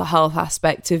the mental health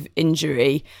aspect of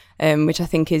injury, which I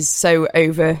think is so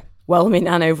overwhelming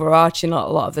and overarching a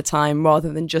lot of the time,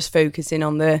 rather than just focusing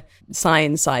on the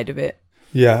science side of it.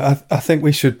 Yeah, I think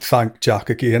we should thank Jack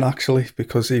again, actually,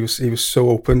 because he was so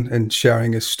open in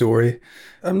sharing his story.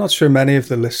 I'm not sure many of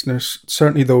the listeners,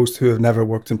 certainly those who have never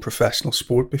worked in professional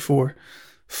sport before,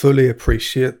 fully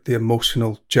appreciate the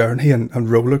emotional journey and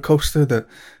roller coaster that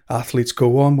athletes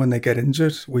go on when they get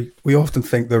injured. We often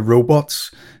think they're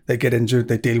robots. They get injured,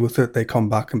 they deal with it, they come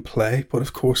back and play. But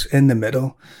of course, in the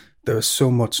middle, there is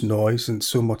so much noise and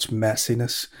so much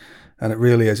messiness. And it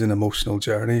really is an emotional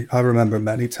journey. I remember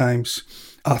many times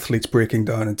athletes breaking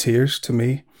down in tears to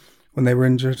me when they were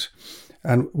injured.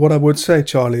 And what I would say,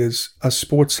 Charlie, is as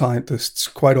sports scientists,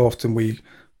 quite often we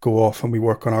go off and we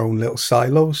work on our own little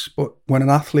silos. But when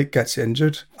an athlete gets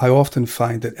injured, I often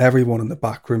find that everyone in the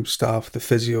backroom staff, the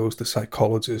physios, the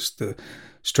psychologists, the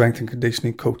strength and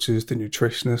conditioning coaches, the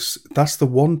nutritionists, that's the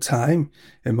one time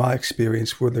in my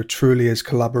experience where there truly is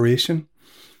collaboration.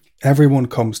 Everyone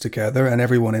comes together and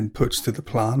everyone inputs to the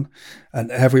plan,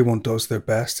 and everyone does their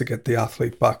best to get the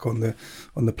athlete back on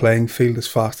the playing field as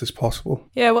fast as possible.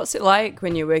 Yeah, what's it like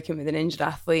when you're working with an injured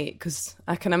athlete? Because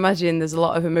I can imagine there's a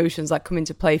lot of emotions that come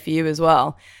into play for you as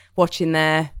well, watching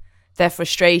their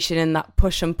frustration and that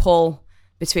push and pull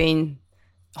between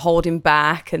holding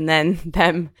back and then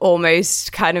them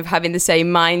almost kind of having the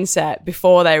same mindset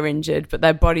before they're injured, but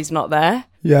their body's not there.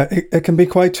 Yeah, it can be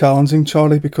quite challenging,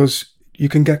 Charlie, because you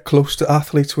can get close to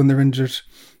athletes when they're injured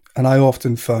And I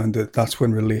often found that that's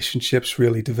when relationships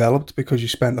really developed, because you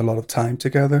spent a lot of time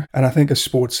together. And I think as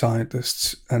sports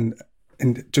scientists and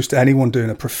just anyone doing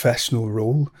a professional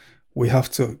role, we have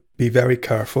to be very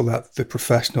careful that the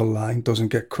professional line doesn't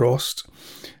get crossed.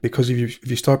 Because if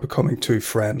you start becoming too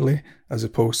friendly, as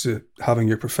opposed to having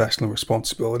your professional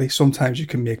responsibility, sometimes you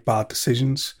can make bad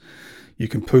decisions. You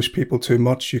can push people too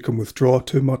much. You can withdraw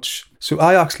too much. So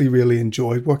I actually really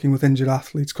enjoyed working with injured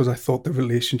athletes, because I thought the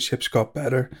relationships got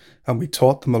better and we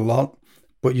taught them a lot.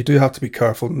 But you do have to be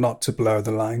careful not to blur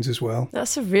the lines as well.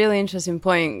 That's a really interesting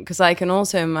point, because I can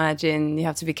also imagine you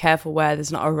have to be careful where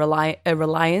there's not a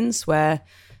reliance, where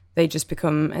they just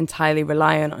become entirely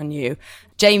reliant on you.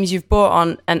 James, you've brought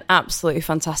on an absolutely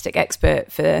fantastic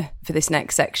expert for this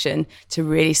next section to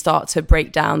really start to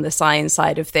break down the science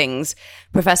side of things.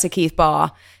 Professor Keith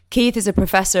Barr. Keith is a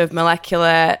professor of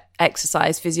molecular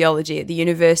exercise physiology at the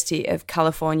University of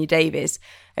California, Davis.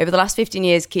 Over the last 15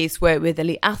 years, Keith's worked with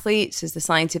elite athletes as the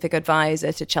scientific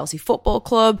advisor to Chelsea Football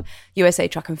Club, USA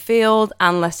Track and Field,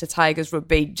 and Leicester Tigers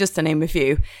Rugby, just to name a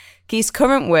few. Keith's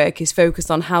current work is focused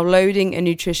on how loading and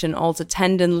nutrition alter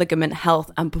tendon, ligament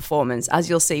health and performance. As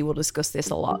you'll see, we'll discuss this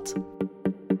a lot.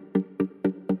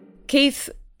 Keith,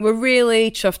 we're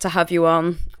really chuffed to have you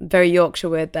on. Very Yorkshire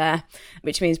word there,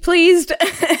 which means pleased.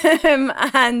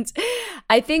 And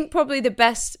I think probably the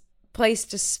best place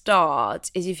to start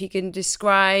is if you can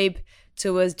describe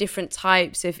to us different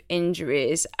types of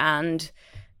injuries and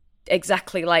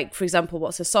exactly, like, for example,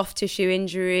 what's a soft tissue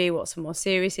injury, what's a more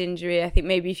serious injury. I think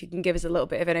maybe if you can give us a little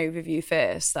bit of an overview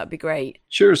first, that'd be great.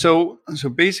 Sure. So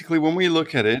basically, when we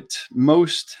look at it,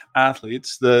 most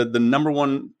athletes, the number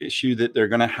one issue that they're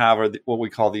going to have are what we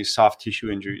call these soft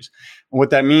tissue injuries. And what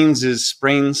that means is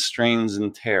sprains, strains,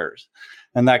 and tears.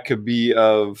 And that could be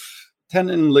of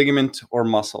tendon, ligament, or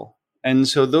muscle. And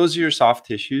so those are your soft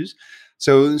tissues.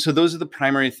 So those are the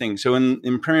primary things. So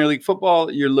in Premier League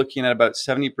football, you're looking at about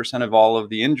 70% of all of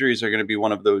the injuries are going to be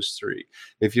one of those three.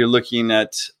 If you're looking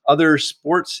at other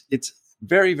sports, it's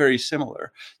very, very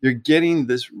similar. You're getting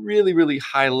this really, really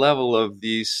high level of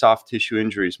these soft tissue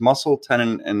injuries, muscle,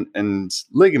 tendon, and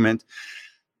ligament.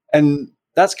 And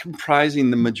that's comprising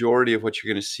the majority of what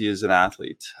you're going to see as an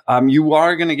athlete. You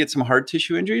are going to get some hard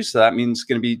tissue injuries. So that means it's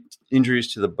going to be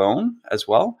injuries to the bone as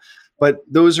well. But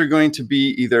those are going to be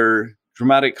either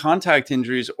traumatic contact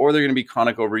injuries, or they're going to be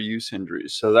chronic overuse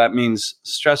injuries. So that means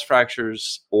stress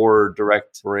fractures or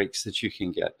direct breaks that you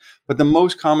can get. But the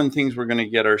most common things we're going to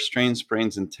get are strains,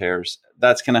 sprains, and tears.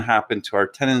 That's going to happen to our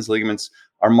tendons, ligaments,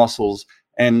 our muscles,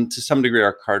 and to some degree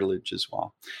our cartilage as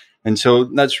well. And so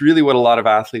that's really what a lot of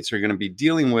athletes are going to be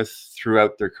dealing with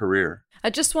throughout their career. I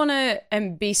just want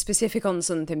to be specific on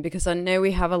something, because I know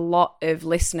we have a lot of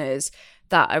listeners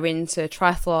that are into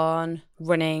triathlon,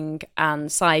 running and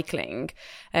cycling.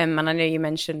 And I know you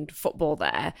mentioned football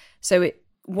there. So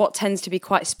what tends to be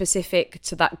quite specific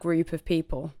to that group of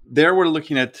people? There we're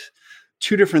looking at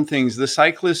two different things. The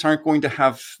cyclists aren't going to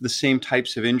have the same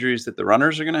types of injuries that the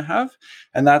runners are going to have.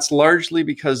 And that's largely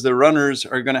because the runners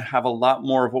are going to have a lot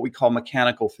more of what we call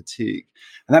mechanical fatigue.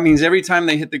 And that means every time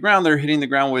they hit the ground, they're hitting the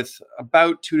ground with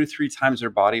about 2 to 3 times their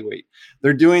body weight.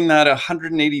 They're doing that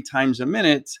 180 times a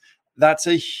minute. That's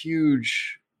a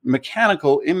huge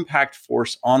mechanical impact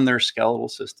force on their skeletal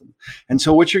system. And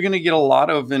so what you're going to get a lot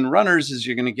of in runners is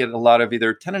you're going to get a lot of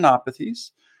either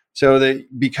tendinopathies. So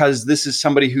because this is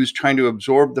somebody who's trying to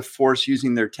absorb the force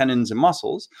using their tendons and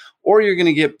muscles, or you're going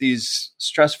to get these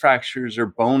stress fractures or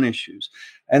bone issues.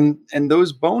 And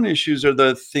those bone issues are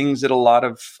the things that a lot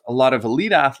of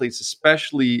elite athletes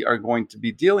especially are going to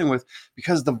be dealing with,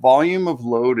 because the volume of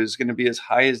load is going to be as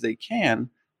high as they can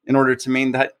in order to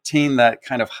maintain that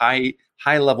kind of high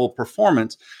level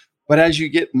performance. But as you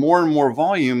get more and more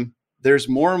volume, there's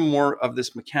more and more of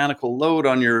this mechanical load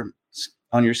on your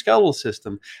skeletal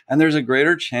system. And there's a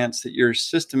greater chance that your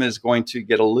system is going to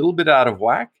get a little bit out of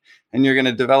whack, and you're going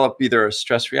to develop either a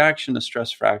stress reaction, a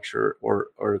stress fracture, or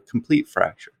a complete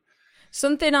fracture.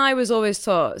 Something I was always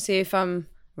taught, see if I'm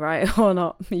right or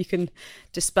not, you can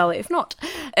dispel it if not,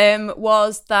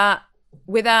 was that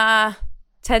with our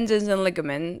tendons and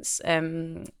ligaments,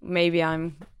 maybe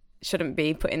I shouldn't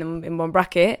be putting them in one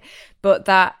bracket, but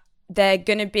that they're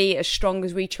going to be as strong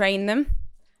as we train them.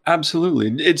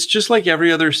 Absolutely. It's just like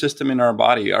every other system in our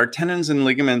body. Our tendons and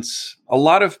ligaments, a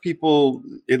lot of people,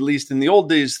 at least in the old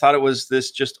days, thought it was this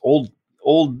just old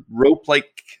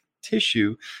rope-like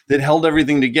tissue that held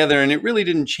everything together. And it really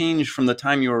didn't change from the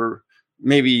time you were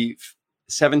maybe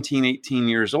 17, 18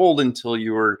 years old until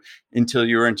you were into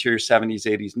your 70s,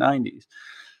 80s, 90s.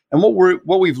 And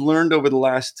what we've learned over the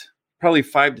last probably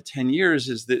 5 to 10 years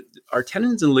is that our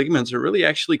tendons and ligaments are really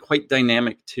actually quite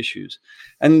dynamic tissues.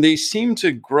 And they seem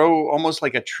to grow almost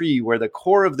like a tree where the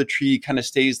core of the tree kind of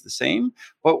stays the same.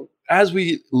 But as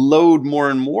we load more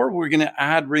and more, we're going to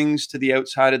add rings to the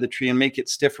outside of the tree and make it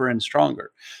stiffer and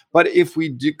stronger. But if we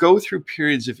do go through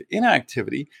periods of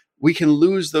inactivity, we can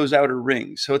lose those outer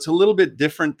rings. So it's a little bit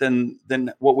different than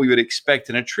what we would expect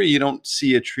in a tree. You don't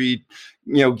see a tree,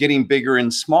 getting bigger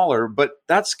and smaller, but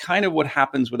that's kind of what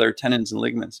happens with our tendons and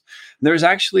ligaments. There's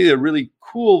actually a really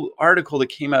cool article that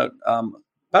came out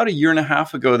about a year and a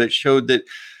half ago that showed that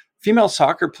female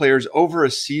soccer players over an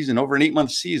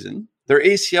 8-month season, their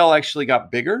ACL actually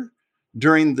got bigger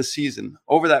during the season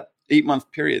over that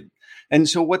 8-month period. And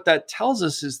so what that tells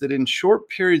us is that in short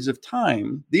periods of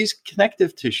time, these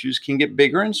connective tissues can get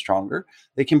bigger and stronger.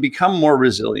 They can become more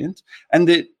resilient. And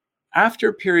that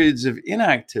after periods of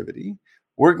inactivity,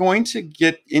 we're going to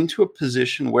get into a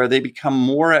position where they become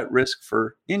more at risk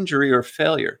for injury or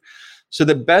failure. So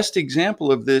the best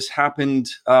example of this happened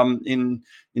in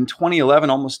 2011,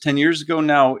 almost 10 years ago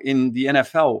now, in the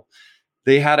NFL.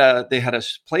 They had a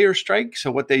player strike.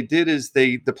 So what they did is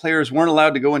the players weren't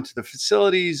allowed to go into the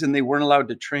facilities and they weren't allowed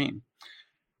to train.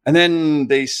 And then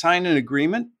they signed an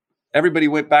agreement. Everybody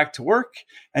went back to work.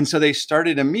 And so they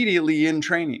started immediately in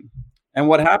training. And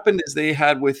what happened is they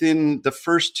had, within the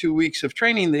first 2 weeks of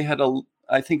training, they had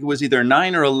I think it was either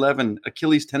 9 or 11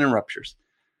 Achilles tendon ruptures.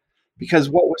 Because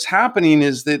what was happening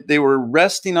is that they were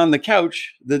resting on the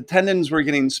couch. The tendons were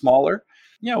getting smaller.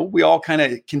 We all kind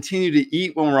of continue to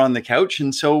eat when we're on the couch.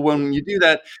 And so when you do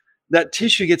that, that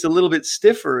tissue gets a little bit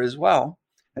stiffer as well.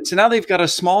 And so now they've got a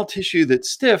small tissue that's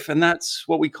stiff, and that's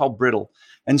what we call brittle.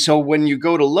 And so when you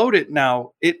go to load it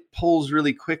now, it pulls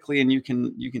really quickly and you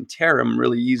can tear them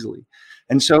really easily.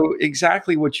 And so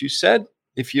exactly what you said,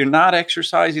 if you're not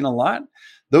exercising a lot,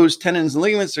 those tendons and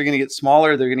ligaments are going to get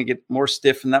smaller, they're going to get more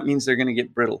stiff, and that means they're going to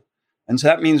get brittle. And so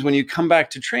that means when you come back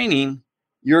to training,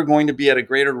 you're going to be at a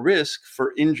greater risk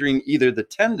for injuring either the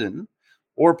tendon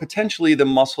or potentially the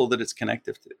muscle that it's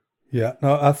connective to. Yeah,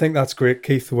 no, I think that's great,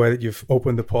 Keith, the way that you've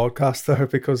opened the podcast there,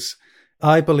 because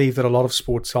I believe that a lot of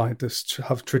sports scientists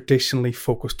have traditionally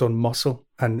focused on muscle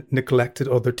and neglected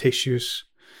other tissues.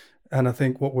 And I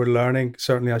think what we're learning,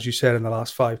 certainly as you said, in the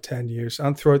last 5-10 years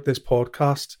and throughout this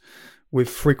podcast, we've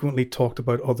frequently talked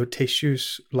about other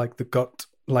tissues like the gut,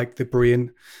 like the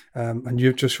brain, and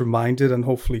you've just reminded and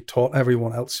hopefully taught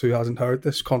everyone else who hasn't heard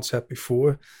this concept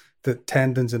before that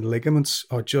tendons and ligaments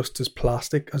are just as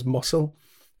plastic as muscle,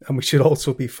 and we should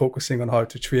also be focusing on how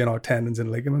to train our tendons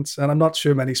and ligaments. And I'm not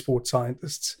sure many sports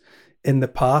scientists in the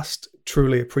past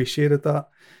truly appreciated that,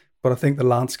 but I think the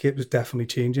landscape is definitely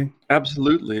changing.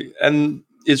 Absolutely. And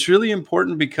it's really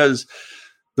important because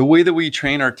the way that we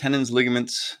train our tendons,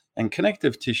 ligaments, and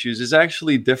connective tissues is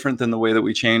actually different than the way that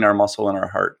we train our muscle and our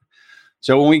heart.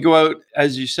 So when we go out,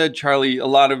 as you said, Charlie, a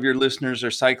lot of your listeners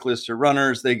are cyclists or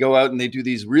runners. They go out and they do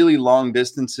these really long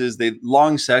distances,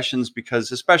 long sessions,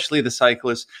 because especially the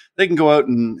cyclists, they can go out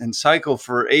and cycle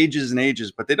for ages and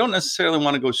ages, but they don't necessarily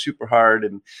want to go super hard.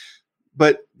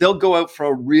 But they'll go out for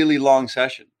a really long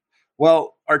session.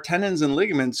 Well, our tendons and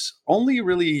ligaments only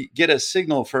really get a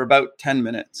signal for about 10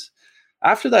 minutes.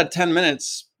 After that 10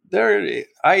 minutes,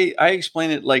 I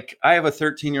explain it like I have a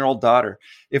 13-year-old daughter.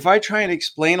 If I try and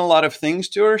explain a lot of things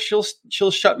to her,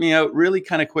 she'll shut me out really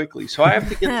kind of quickly. So I have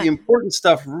to get the important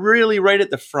stuff really right at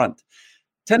the front.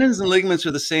 Tendons and ligaments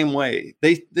are the same way.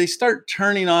 They start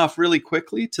turning off really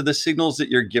quickly to the signals that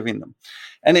you're giving them.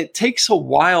 And it takes a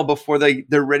while before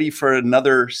they're ready for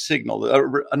another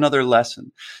signal, another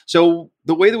lesson. So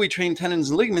the way that we train tendons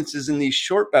and ligaments is in these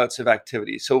short bouts of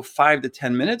activity. So 5 to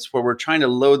 10 minutes where we're trying to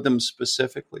load them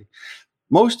specifically.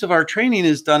 Most of our training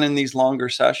is done in these longer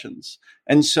sessions.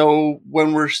 And so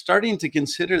when we're starting to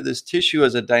consider this tissue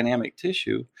as a dynamic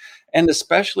tissue, and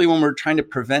especially when we're trying to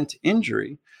prevent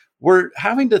injury, we're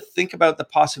having to think about the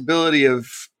possibility of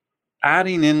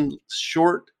adding in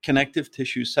short connective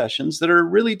tissue sessions that are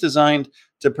really designed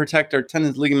to protect our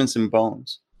tendons, ligaments, and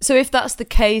bones. So if that's the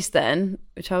case then,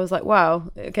 which I was like, wow,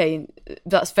 okay,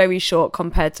 that's very short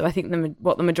compared to I think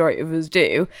what the majority of us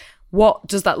do, what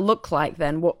does that look like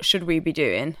then? What should we be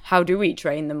doing? How do we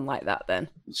train them like that then?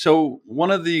 So one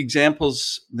of the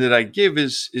examples that I give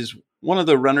is one of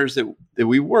the runners that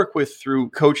we work with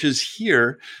through coaches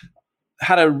here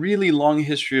had a really long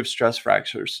history of stress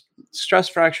fractures, stress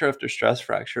fracture after stress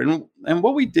fracture. And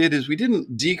what we did is we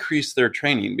didn't decrease their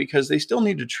training because they still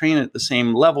need to train at the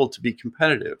same level to be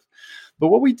competitive. But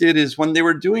what we did is when they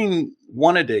were doing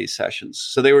 1-a-day sessions,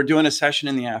 so they were doing a session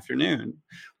in the afternoon,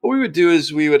 what we would do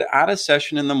is we would add a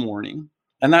session in the morning,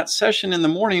 and that session in the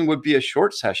morning would be a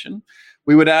short session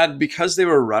We would add, because they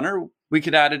were a runner, we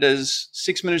could add it as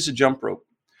 6 minutes of jump rope.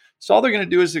 So all they're going to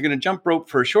do is they're going to jump rope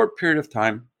for a short period of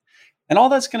time. And all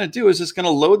that's going to do is it's going to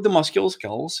load the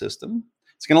musculoskeletal system.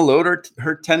 It's going to load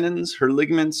her tendons, her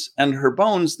ligaments, and her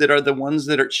bones that are the ones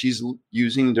that she's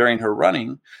using during her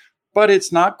running. But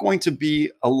it's not going to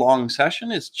be a long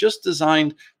session. It's just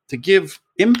designed to give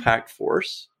impact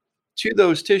force to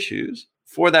those tissues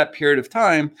for that period of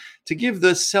time, to give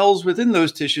the cells within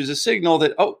those tissues a signal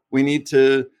that, oh, we need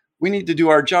to do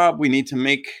our job. We need to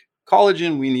make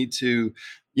collagen. We need to,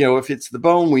 if it's the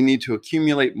bone, we need to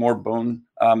accumulate more bone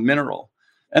mineral.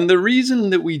 And the reason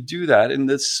that we do that in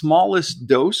the smallest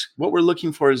dose, what we're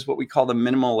looking for is what we call the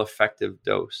minimal effective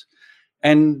dose.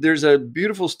 And there's a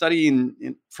beautiful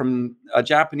study from a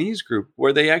Japanese group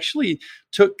where they actually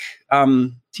took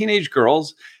teenage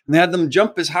girls and they had them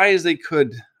jump as high as they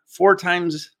could 4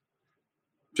 times.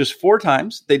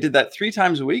 They did that 3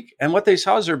 times a week. And what they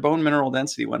saw is their bone mineral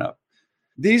density went up.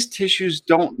 These tissues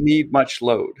don't need much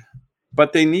load,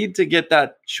 but they need to get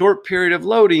that short period of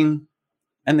loading,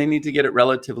 and they need to get it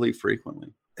relatively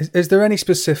frequently. Is there any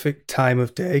specific time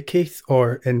of day, Keith,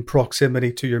 or in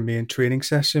proximity to your main training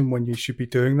session when you should be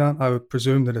doing that? I would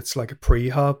presume that it's like a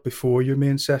prehab before your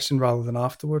main session rather than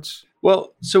afterwards.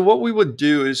 Well, so what we would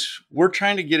do is we're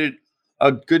trying to get it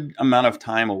a good amount of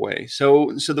time away.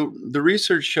 So the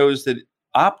research shows that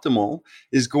optimal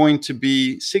is going to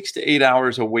be 6 to 8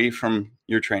 hours away from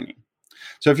your training.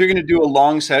 So if you're going to do a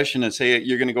long session and say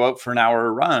you're going to go out for an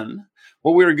hour run,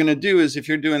 what we're going to do is, if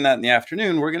you're doing that in the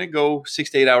afternoon, we're going to go 6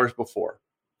 to 8 hours before.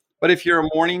 But if you're a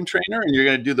morning trainer and you're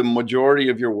going to do the majority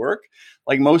of your work,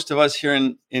 like most of us here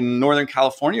in Northern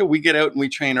California, we get out and we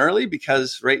train early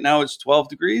because right now it's 12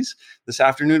 degrees. This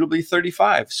afternoon it'll be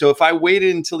 35. So if I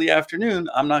waited until the afternoon,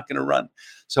 I'm not going to run.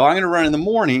 So I'm going to run in the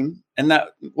morning. And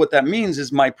what that means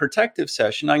is my protective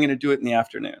session, I'm going to do it in the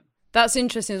afternoon. That's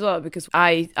interesting as well, because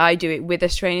I do it with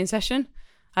this training session.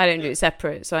 I don't do it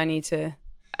separate. So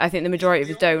I think the majority of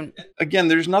us don't. Again,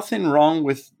 there's nothing wrong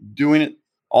with doing it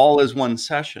all as one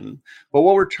session. But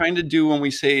what we're trying to do when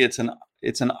we say it's an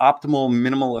optimal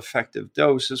minimal effective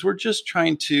dose is we're just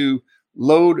trying to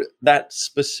load that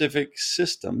specific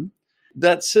system.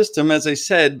 That system, as I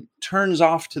said, turns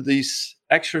off to these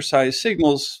exercise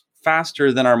signals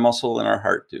faster than our muscle and our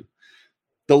heart do.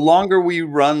 The longer we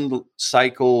run,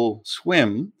 cycle,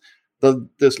 swim, the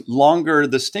longer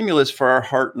the stimulus for our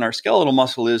heart and our skeletal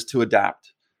muscle is to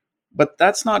adapt. But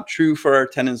that's not true for our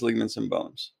tendons, ligaments, and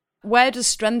bones. Where does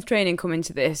strength training come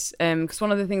into this? Because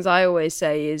one of the things I always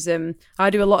say is I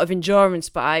do a lot of endurance,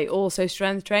 but I also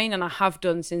strength train, and I have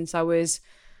done since I was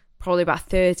probably about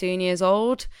 13 years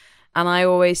old. And I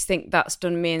always think that's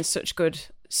done me in such good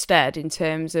stead in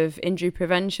terms of injury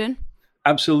prevention.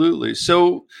 Absolutely.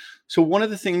 So one of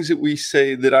the things that we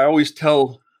say that I always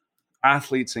tell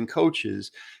athletes and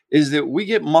coaches is that we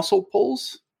get muscle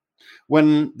pulls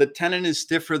when the tendon is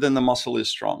stiffer than the muscle is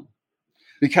strong.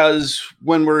 Because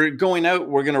when we're going out,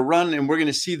 we're going to run, and we're going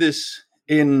to see this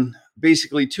in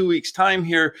basically 2 weeks' time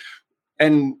here.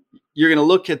 And you're going to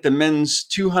look at the men's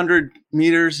 200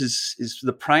 meters is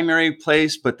the primary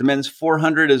place, but the men's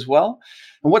 400 as well.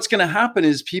 And what's going to happen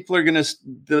is people are going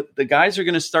to, the guys are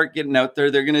going to start getting out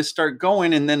there. They're going to start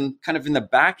going. And then kind of in the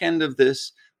back end of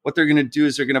this, what they're going to do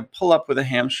is they're going to pull up with a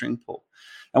hamstring pull.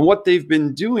 And what they've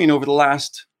been doing over the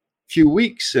last few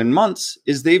weeks and months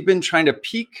is they've been trying to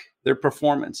peak their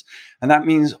performance. And that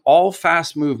means all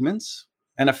fast movements.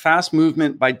 And a fast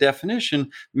movement by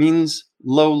definition means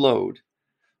low load.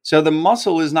 So the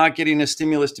muscle is not getting a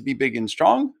stimulus to be big and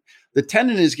strong. The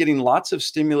tendon is getting lots of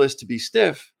stimulus to be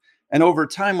stiff. And over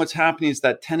time, what's happening is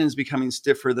that tendon is becoming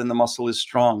stiffer than the muscle is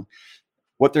strong.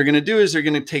 What they're going to do is they're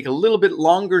going to take a little bit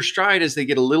longer stride as they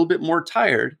get a little bit more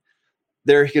tired.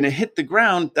 They're going to hit the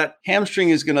ground. That hamstring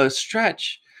is going to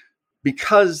stretch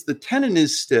because the tendon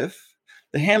is stiff.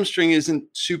 The hamstring isn't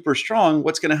super strong.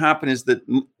 What's going to happen is that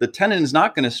the tendon is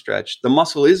not going to stretch. The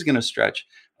muscle is going to stretch.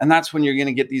 And that's when you're going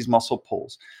to get these muscle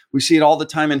pulls. We see it all the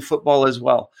time in football as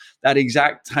well. That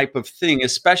exact type of thing,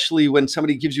 especially when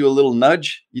somebody gives you a little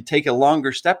nudge, you take a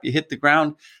longer step, you hit the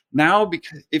ground. Now,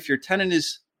 because if your tendon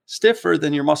is stiffer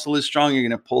than your muscle is strong, you're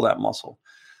going to pull that muscle.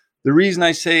 The reason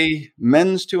I say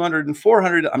men's 200 and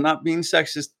 400, I'm not being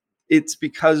sexist. It's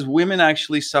because women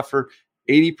actually suffer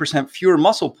 80% fewer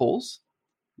muscle pulls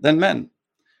than men.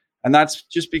 And that's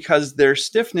just because their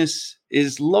stiffness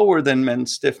is lower than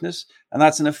men's stiffness. And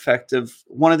that's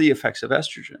one of the effects of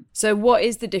estrogen. So what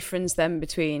is the difference then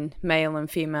between male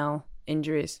and female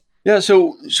injuries? Yeah,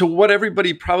 so what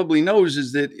everybody probably knows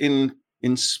is that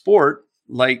in sport,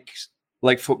 like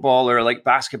football or like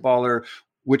basketball or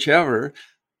whichever,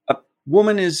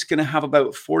 woman is going to have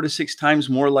about 4 to 6 times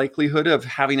more likelihood of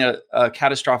having a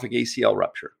catastrophic ACL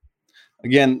rupture.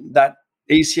 Again, that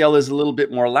ACL is a little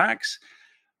bit more lax,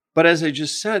 but as I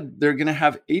just said, they're going to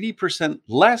have 80%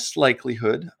 less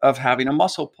likelihood of having a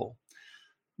muscle pull.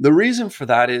 The reason for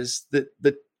that is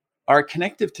that our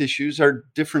connective tissues are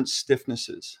different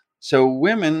stiffnesses. So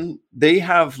women, they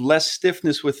have less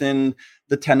stiffness within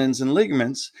the tendons and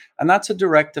ligaments, and that's a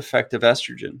direct effect of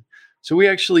estrogen. So we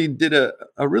actually did a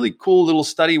really cool little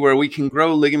study where we can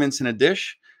grow ligaments in a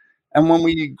dish. And when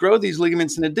we grow these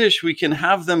ligaments in a dish, we can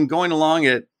have them going along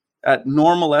at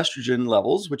normal estrogen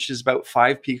levels, which is about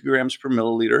 5 picograms per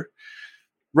milliliter.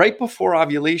 Right before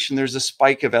ovulation, there's a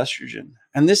spike of estrogen.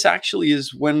 And this actually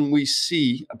is when we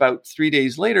see about 3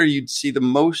 days later, you'd see the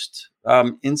most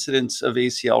incidence of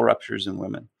ACL ruptures in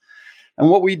women.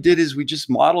 And what we did is we just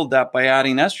modeled that by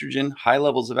adding estrogen, high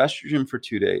levels of estrogen for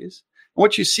 2 days. And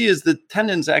what you see is the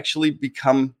tendons actually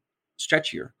become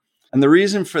stretchier. And the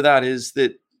reason for that is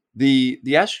that the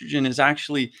estrogen is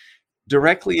actually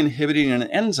directly inhibiting an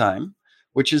enzyme,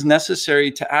 which is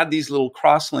necessary to add these little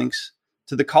crosslinks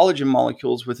to the collagen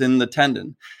molecules within the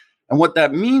tendon. And what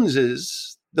that means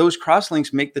is those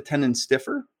crosslinks make the tendon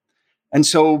stiffer. And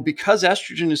so because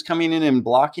estrogen is coming in and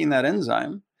blocking that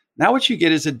enzyme, now what you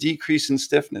get is a decrease in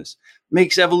stiffness.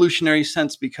 Makes evolutionary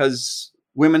sense because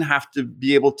women have to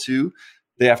be able to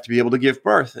give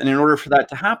birth. And in order for that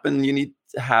to happen, you need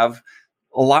to have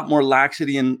a lot more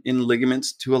laxity in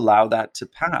ligaments to allow that to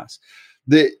pass.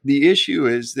 The issue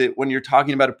is that when you're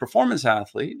talking about a performance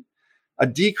athlete, a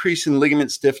decrease in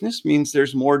ligament stiffness means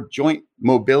there's more joint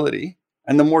mobility.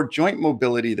 And the more joint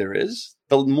mobility there is,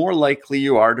 the more likely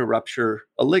you are to rupture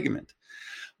a ligament.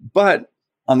 But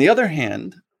on the other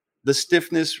hand, the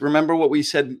stiffness, remember what we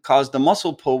said caused the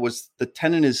muscle pull was the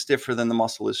tendon is stiffer than the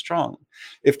muscle is strong.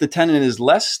 If the tendon is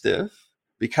less stiff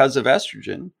because of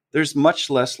estrogen, there's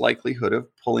much less likelihood of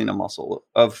pulling a muscle,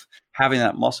 of having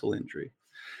that muscle injury.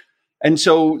 And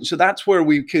so that's where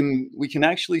we can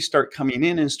actually start coming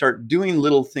in and start doing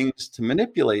little things to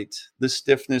manipulate the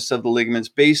stiffness of the ligaments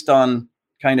based on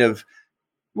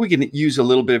we can use a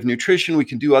little bit of nutrition. We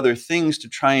can do other things to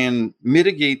try and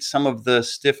mitigate some of the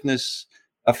stiffness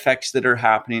effects that are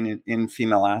happening in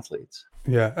female athletes.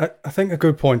 Yeah, I think a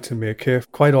good point to make here.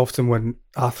 Quite often when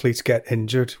athletes get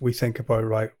injured, we think about,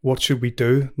 right, what should we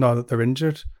do now that they're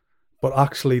injured? But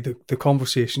actually the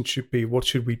conversation should be, what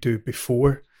should we do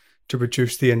before to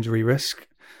reduce the injury risk?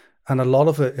 And a lot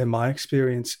of it, in my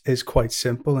experience, is quite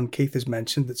simple. And Keith has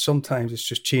mentioned that sometimes it's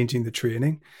just changing the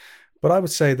training. But I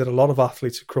would say that a lot of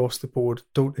athletes across the board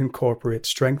don't incorporate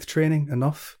strength training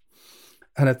enough.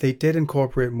 And if they did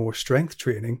incorporate more strength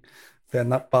training, then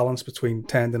that balance between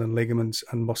tendon and ligaments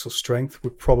and muscle strength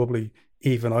would probably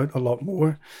even out a lot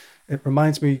more. It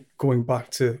reminds me, going back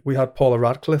to, we had Paula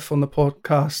Radcliffe on the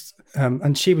podcast,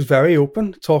 and she was very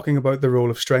open talking about the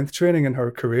role of strength training in her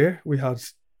career. We had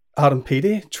Adam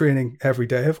Peaty training every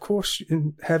day, of course,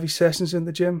 in heavy sessions in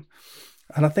the gym.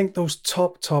 And I think those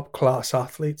top class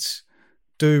athletes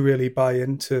do really buy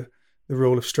into the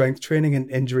role of strength training and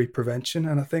injury prevention.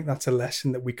 And I think that's a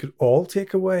lesson that we could all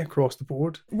take away across the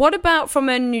board. What about from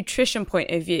a nutrition point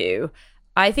of view?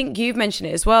 I think you've mentioned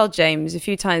it as well, James, a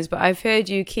few times, but I've heard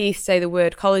you, Keith, say the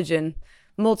word collagen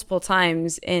multiple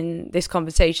times in this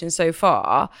conversation so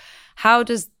far. How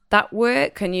does that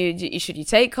work? Should you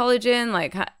take collagen?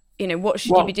 What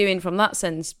should you be doing from that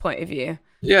sense point of view?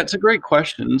 Yeah, it's a great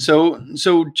question. So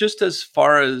just as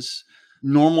far as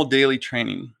normal daily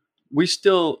training, we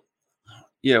still,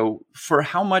 for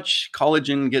how much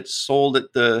collagen gets sold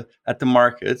at the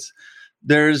markets,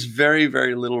 there's very,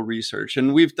 very little research.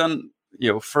 And we've done,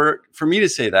 for me to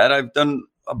say that, I've done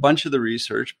a bunch of the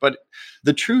research, but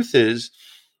the truth is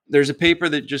there's a paper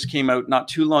that just came out not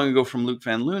too long ago from Luc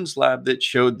Van Loon's lab that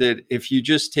showed that if you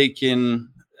just take in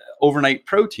overnight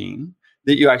protein,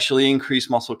 that you actually increase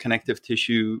muscle connective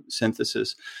tissue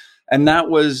synthesis. And that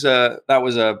was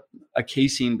a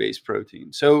casein-based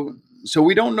protein. So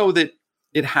we don't know that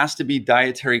it has to be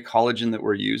dietary collagen that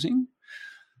we're using.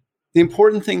 The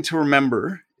important thing to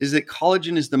remember is that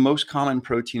collagen is the most common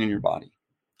protein in your body.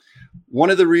 One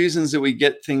of the reasons that we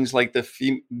get things like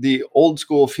the old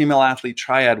school female athlete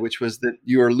triad, which was that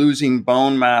you are losing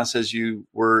bone mass as you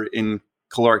were in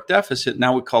caloric deficit,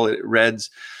 now we call it REDS.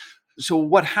 So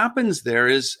what happens there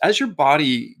is as your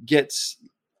body gets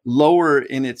lower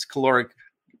in its caloric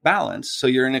balance, so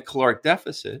you're in a caloric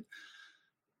deficit,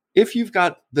 if you've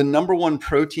got the number one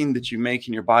protein that you make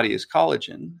in your body is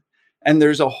collagen, and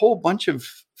there's a whole bunch of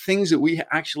things that we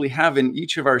actually have in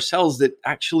each of our cells that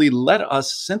actually let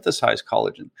us synthesize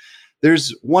collagen.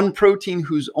 There's one protein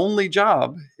whose only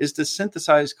job is to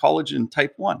synthesize collagen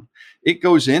type 1. It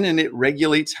goes in and it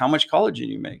regulates how much collagen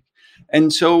you make.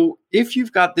 And so if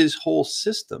you've got this whole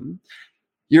system,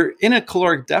 you're in a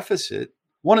caloric deficit.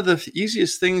 One of the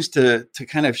easiest things to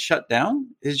kind of shut down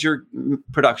is your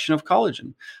production of collagen.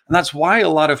 And that's why a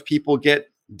lot of people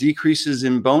get decreases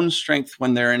in bone strength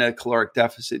when they're in a caloric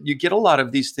deficit. You get a lot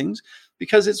of these things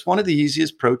because it's one of the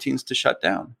easiest proteins to shut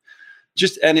down.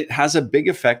 And it has a big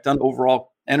effect on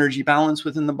overall energy balance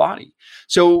within the body.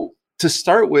 So to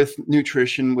start with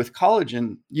nutrition with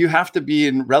collagen, you have to be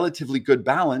in relatively good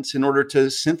balance in order to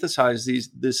synthesize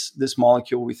this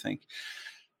molecule, we think.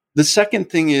 The second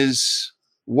thing is,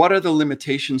 what are the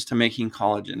limitations to making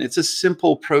collagen? It's a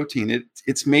simple protein.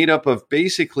 It's made up of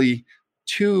basically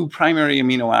 2 primary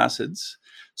amino acids.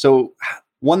 So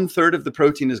 1/3 of the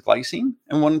protein is glycine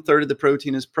and 1/3 of the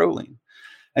protein is proline.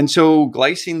 And so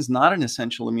glycine is not an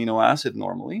essential amino acid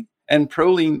normally. And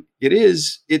proline,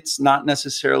 it's not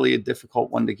necessarily a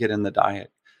difficult one to get in the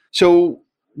diet. So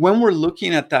when we're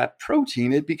looking at that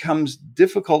protein, it becomes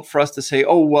difficult for us to say,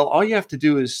 oh, well, all you have to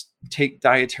do is take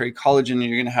dietary collagen and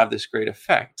you're going to have this great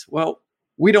effect. Well,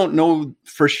 we don't know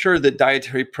for sure that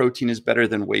dietary protein is better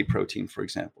than whey protein, for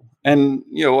example. And,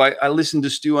 I listened to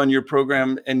Stu on your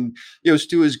program, and,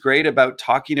 Stu is great about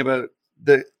talking about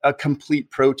a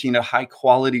complete protein, a high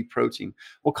quality protein.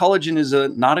 Well, collagen is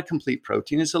not a complete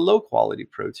protein. It's a low quality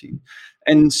protein.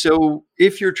 And so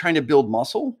if you're trying to build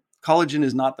muscle, collagen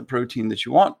is not the protein that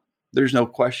you want. There's no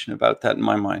question about that in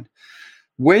my mind.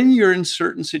 When you're in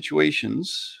certain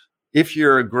situations, if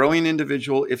you're a growing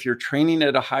individual, if you're training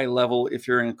at a high level, if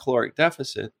you're in a caloric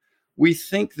deficit, we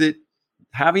think that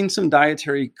having some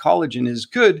dietary collagen is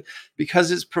good because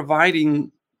it's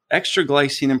providing extra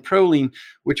glycine and proline,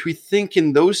 which we think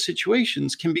in those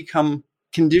situations can become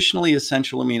conditionally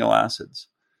essential amino acids.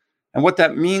 And what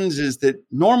that means is that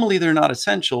normally they're not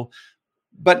essential,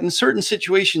 but in certain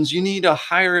situations, you need a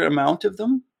higher amount of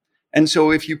them. And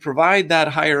so if you provide that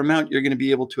higher amount, you're going to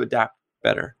be able to adapt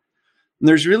better. And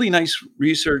there's really nice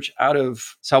research out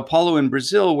of Sao Paulo in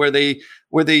Brazil where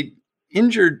they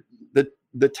injured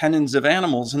the tendons of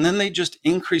animals, and then they just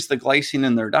increased the glycine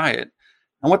in their diet.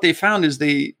 And what they found is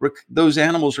those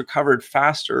animals recovered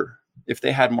faster if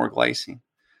they had more glycine.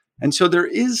 And so there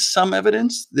is some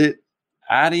evidence that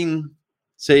adding,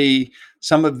 say,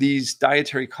 some of these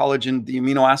dietary collagen, the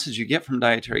amino acids you get from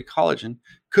dietary collagen,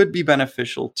 could be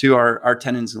beneficial to our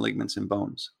tendons and ligaments and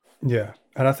bones. Yeah.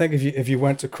 And I think if you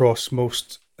went across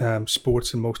most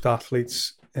sports and most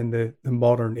athletes in the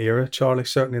modern era, Charlie,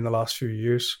 certainly in the last few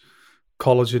years,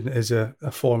 collagen is a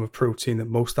form of protein that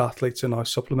most athletes are now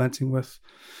supplementing with.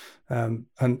 And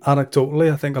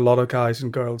anecdotally, I think a lot of guys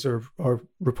and girls are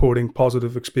reporting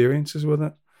positive experiences with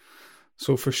it.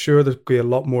 So for sure, there'll be a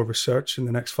lot more research in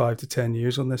the next 5 to 10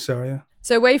 years on this area.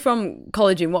 So away from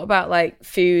collagen, what about like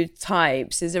food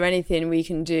types? Is there anything we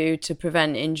can do to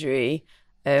prevent injury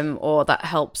or that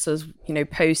helps us,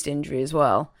 post-injury as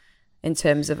well in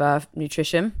terms of our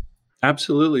nutrition?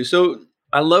 Absolutely. So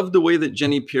I love the way that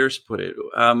Jenny Pierce put it,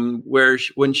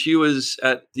 when she was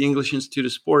at the English Institute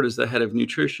of Sport as the head of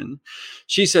nutrition,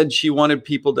 she said she wanted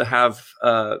people to have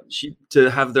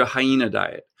their hyena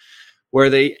diet, where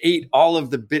they ate all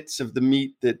of the bits of the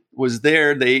meat that was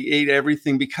there. They ate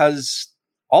everything because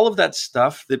all of that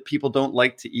stuff that people don't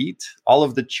like to eat, all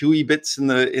of the chewy bits in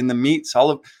the meats,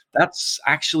 that's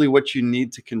actually what you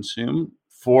need to consume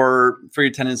for your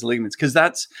tendons and ligaments. Because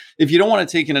that's, if you don't want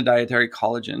to take in a dietary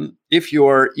collagen, if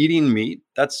you're eating meat,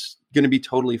 that's going to be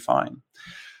totally fine.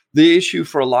 The issue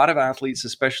for a lot of athletes,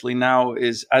 especially now,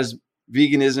 is as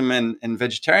veganism and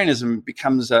vegetarianism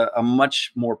becomes a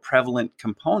much more prevalent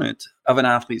component of an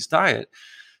athlete's diet.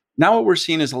 Now what we're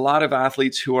seeing is a lot of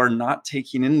athletes who are not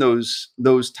taking in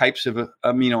those types of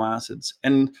amino acids.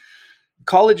 And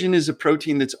collagen is a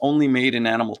protein that's only made in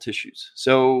animal tissues.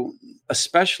 So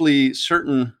especially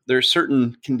there are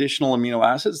certain conditional amino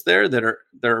acids there that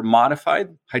are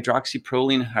modified,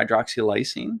 hydroxyproline,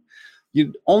 hydroxylysine.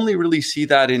 You only really see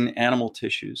that in animal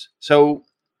tissues. So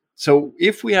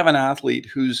if we have an athlete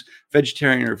who's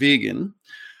vegetarian or vegan,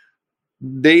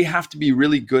 they have to be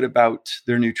really good about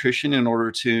their nutrition in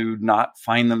order to not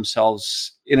find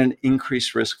themselves in an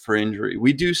increased risk for injury.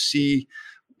 We do see,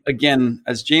 again,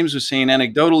 as James was saying,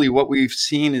 anecdotally, what we've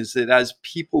seen is that as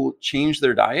people change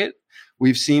their diet,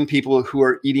 we've seen people who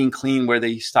are eating clean where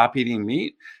they stop eating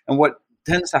meat. And what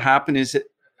tends to happen is that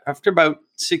after about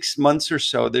 6 months or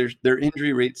so, their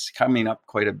injury rates coming up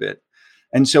quite a bit.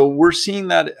 And so we're seeing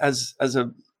that as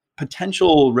a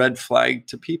potential red flag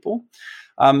to people.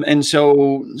 And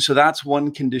so that's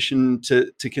one condition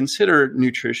to consider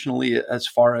nutritionally as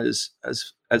far as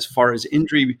as far as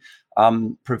injury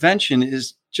prevention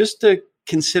is just to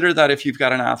consider that if you've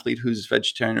got an athlete who's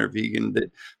vegetarian or vegan,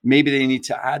 that maybe they need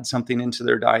to add something into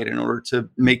their diet in order to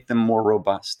make them more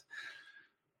robust.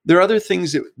 There are other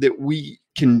things that we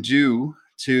can do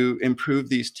to improve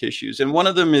these tissues. And one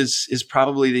of them is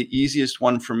probably the easiest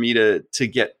one for me to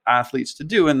get athletes to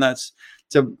do, and that's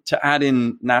to add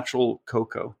in natural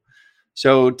cocoa.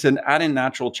 So to add in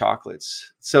natural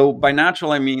chocolates. So by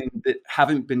natural, I mean that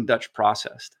haven't been Dutch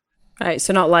processed. Right,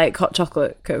 so not like hot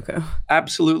chocolate cocoa.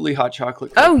 Absolutely hot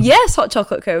chocolate cocoa. Oh, yes, hot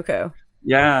chocolate cocoa.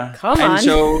 Yeah. Come on. And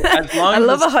so as long I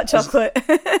love a hot chocolate.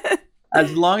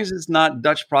 as long as it's not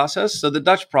Dutch processed, so the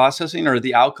Dutch processing or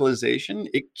the alkalization,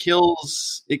 it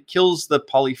kills the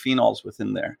polyphenols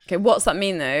within there. Okay, what's that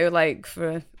mean though? Like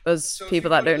for us people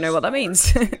that don't know what that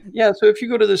means. Yeah, so if you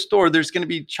go to the store, there's going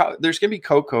to be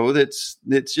cocoa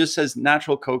that just says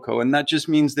natural cocoa, and that just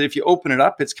means that if you open it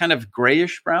up, it's kind of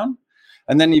grayish brown.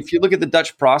 And then if you look at the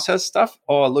Dutch processed stuff,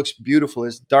 oh, it looks beautiful.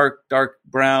 It's dark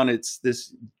brown. It's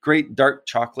this great dark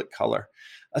chocolate color.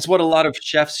 That's what a lot of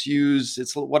chefs use.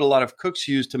 It's what a lot of cooks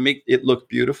use to make it look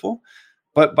beautiful.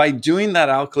 But by doing that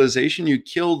alkalization, you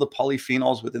kill the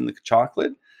polyphenols within the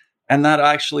chocolate, and that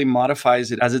actually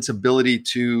modifies it as its ability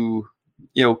to,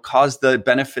 cause the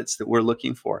benefits that we're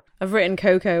looking for. I've written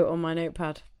cocoa on my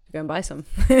notepad. Go and buy some.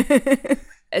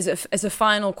 As a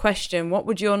final question, what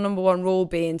would your number one rule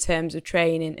be in terms of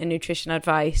training and nutrition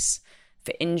advice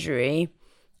for injury?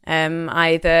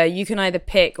 Either you can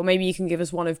pick, or maybe you can give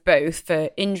us one of both for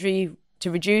injury,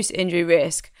 to reduce injury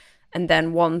risk, and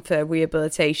then one for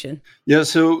rehabilitation. Yeah,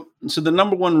 so the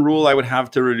number one rule I would have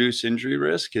to reduce injury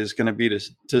risk is going to be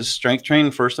to strength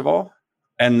train first of all,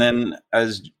 and then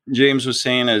as James was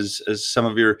saying, as some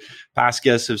of your past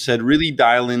guests have said, really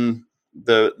dial in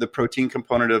the protein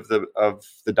component of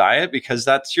the diet, because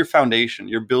that's your foundation.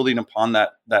 You're building upon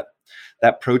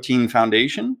that protein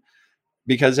foundation,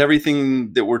 because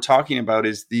everything that we're talking about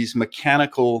is these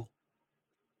mechanical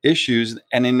issues,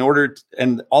 and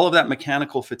and all of that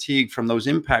mechanical fatigue from those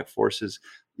impact forces,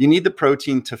 you need the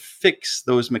protein to fix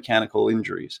those mechanical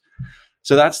injuries.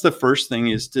 So that's the first thing,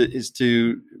 is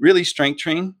to really strength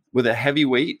train with a heavy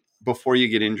weight before you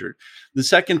get injured. The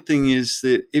second thing is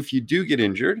that if you do get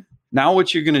injured, now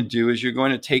what you're going to do is you're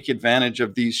going to take advantage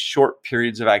of these short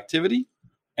periods of activity.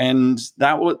 And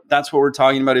that's what we're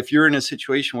talking about. If you're in a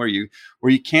situation where you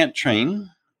can't train,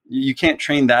 you can't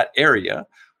train that area.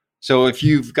 So if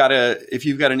you've got an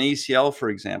ACL, for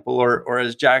example, or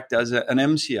as Jack does, an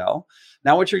MCL,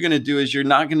 now what you're going to do is you're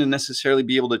not going to necessarily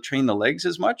be able to train the legs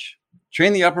as much.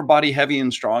 Train the upper body heavy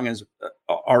and strong as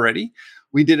already.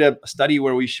 We did a study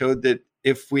where we showed that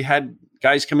if we had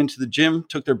guys come into the gym,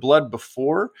 took their blood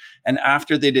before and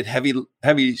after they did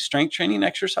heavy strength training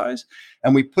exercise,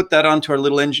 and we put that onto our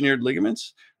little engineered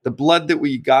ligaments, the blood that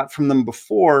we got from them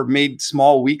before made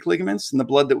small, weak ligaments, and the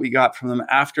blood that we got from them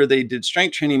after they did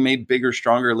strength training made bigger,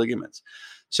 stronger ligaments.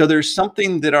 So there's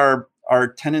something that our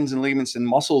tendons and ligaments and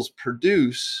muscles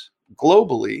produce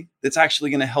globally that's actually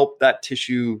going to help that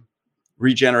tissue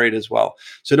regenerate as well.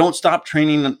 So don't stop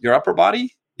training your upper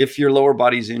body if your lower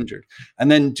body's injured, and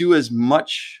then do as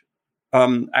much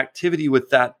activity with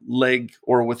that leg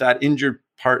or with that injured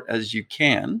part as you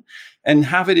can, and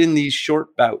have it in these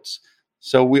short bouts.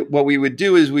 So what we would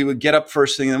do is we would get up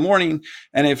first thing in the morning,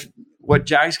 and if what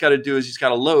Jack's got to do is he's got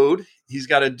to load, he's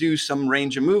got to do some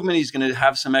range of movement, he's going to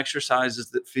have some exercises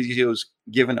that physio's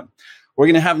given him. We're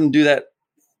going to have him do that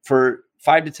for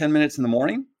 5 to 10 minutes in the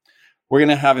morning. We're going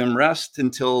to have him rest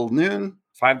until noon,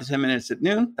 5 to 10 minutes at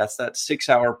noon. That's that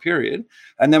 6-hour period.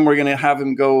 And then we're going to have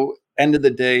him go end of the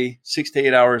day, 6 to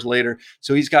 8 hours later.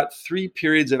 So he's got 3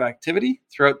 periods of activity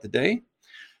throughout the day.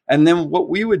 And then what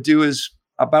we would do is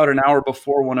about an hour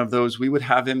before one of those, we would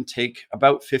have him take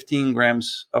about 15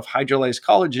 grams of hydrolyzed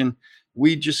collagen.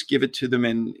 We just give it to them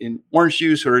in orange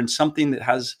juice or in something that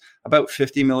has about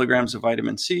 50 milligrams of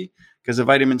vitamin C, because the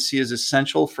vitamin C is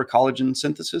essential for collagen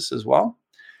synthesis as well.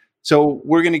 So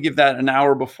we're going to give that an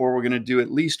hour before we're going to do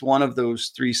at least one of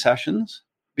those 3 sessions,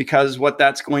 because what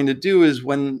that's going to do is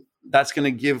when that's going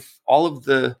to give all of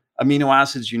the amino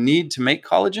acids you need to make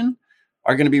collagen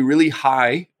are going to be really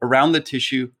high around the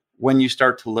tissue when you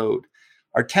start to load.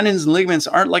 Our tendons and ligaments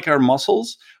aren't like our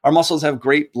muscles. Our muscles have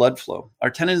great blood flow.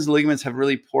 Our tendons and ligaments have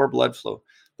really poor blood flow.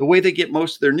 The way they get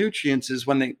most of their nutrients is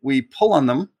when we pull on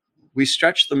them, we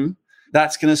stretch them,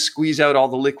 that's going to squeeze out all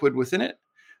the liquid within it.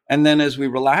 And then as we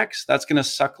relax, that's going to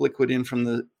suck liquid in from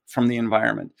the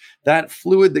environment. That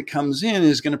fluid that comes in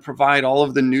is going to provide all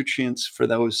of the nutrients for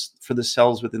the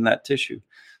cells within that tissue.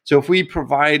 So if we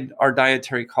provide our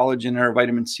dietary collagen or our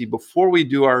vitamin C before we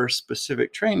do our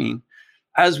specific training,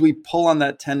 As we pull on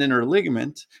that tendon or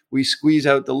ligament, we squeeze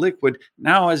out the liquid.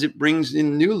 Now, as it brings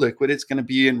in new liquid, it's going to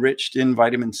be enriched in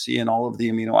vitamin C and all of the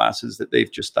amino acids that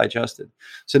they've just digested.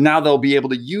 So now they'll be able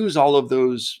to use all of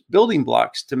those building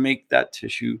blocks to make that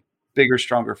tissue bigger,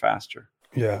 stronger, faster.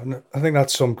 Yeah, I think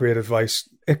that's some great advice.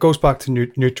 It goes back to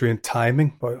nutrient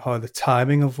timing, about how the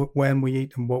timing of when we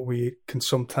eat and what we eat can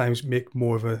sometimes make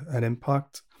more of an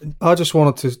impact. I just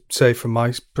wanted to say from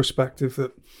my perspective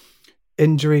that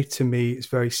injury to me is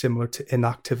very similar to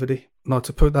inactivity. Now,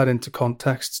 to put that into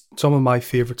context, some of my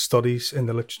favourite studies in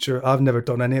the literature, I've never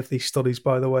done any of these studies,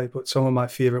 by the way, but some of my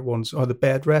favourite ones are the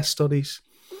bed rest studies,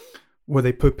 where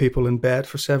they put people in bed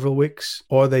for several weeks,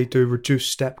 or they do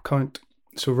reduced step count.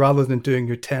 So rather than doing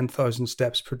your 10,000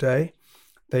 steps per day,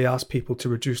 they ask people to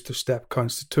reduce their step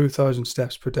counts to 2,000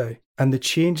 steps per day. And the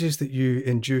changes that you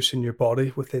induce in your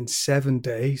body within 7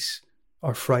 days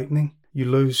are frightening. You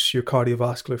lose your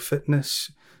cardiovascular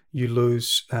fitness, you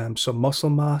lose some muscle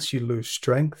mass, you lose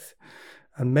strength.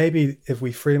 And maybe if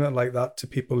we frame it like that to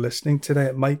people listening today,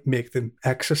 it might make them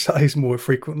exercise more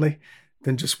frequently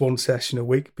than just one session a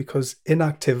week, because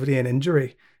inactivity and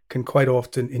injury can quite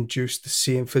often induce the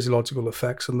same physiological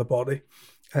effects on the body.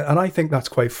 And I think that's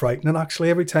quite frightening. Actually,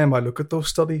 every time I look at those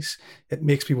studies, it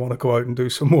makes me want to go out and do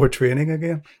some more training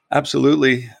again.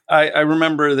 Absolutely. I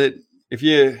remember that if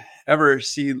you ever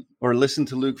see or listen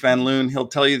to Luc Van Loon, he'll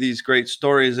tell you these great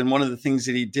stories. And one of the things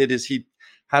that he did is he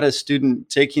had a student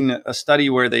taking a study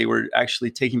where they were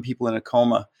actually taking people in a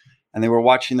coma and they were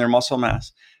watching their muscle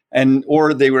mass.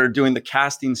 Or they were doing the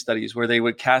casting studies where they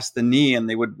would cast the knee and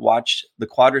they would watch the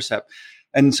quadricep.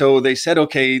 And so they said,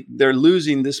 okay, they're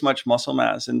losing this much muscle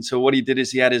mass. And so what he did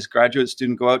is he had his graduate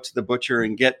student go out to the butcher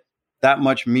and get that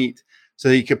much meat so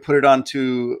that he could put it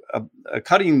onto a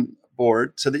cutting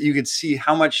board so that you could see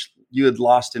how much you had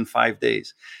lost in 5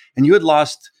 days. And you had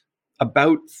lost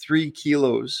about 3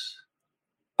 kilos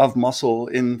of muscle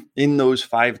in those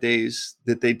 5 days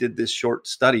that they did this short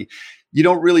study. You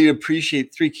don't really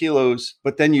appreciate 3 kilos,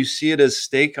 but then you see it as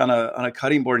steak on a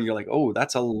cutting board and you're like, oh,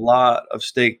 that's a lot of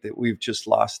steak that we've just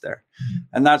lost there.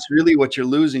 And that's really what you're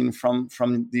losing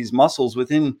from these muscles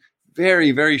within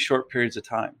very, very short periods of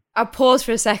time. I'll pause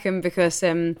for a second because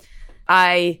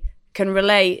I can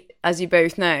relate, as you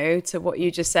both know, to what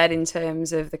you just said in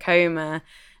terms of the coma.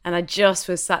 And I just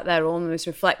was sat there almost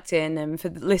reflecting. And for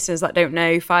the listeners that don't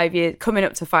know, coming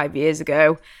up to 5 years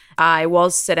ago, I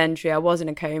was sedentary, I was in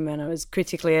a coma and I was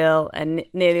critically ill and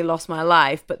nearly lost my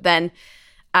life. But then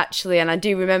actually, and I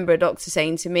do remember a doctor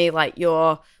saying to me, like,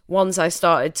 once I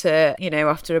started to,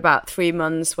 after about 3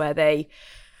 months where they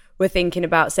were thinking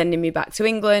about sending me back to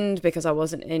England because I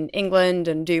wasn't in England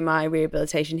and do my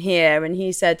rehabilitation here. And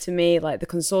he said to me, like, the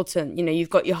consultant,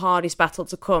 you've got your hardest battle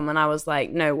to come. And I was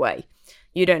like, no way.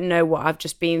 You don't know what I've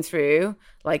just been through,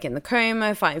 like in the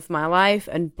coma, fighting for my life.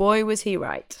 And boy, was he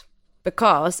right.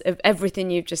 Because of everything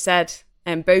you've just said,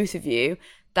 and both of you,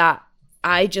 that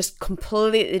I just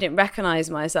completely didn't recognize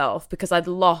myself because I'd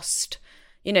lost,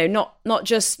 not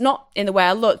in the way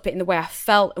I looked, but in the way I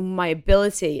felt and my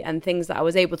ability and things that I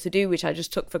was able to do, which I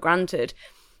just took for granted.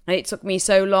 And it took me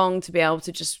so long to be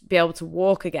able to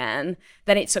walk again.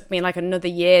 Then it took me like another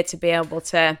year to be able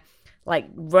to like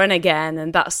run again.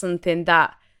 And that's something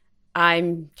that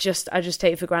I just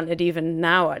take for granted even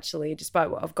now, actually,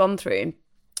 despite what I've gone through.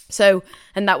 So,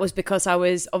 and that was because I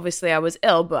was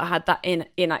ill, but I had that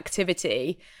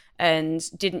inactivity and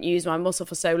didn't use my muscle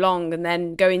for so long. And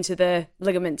then going to the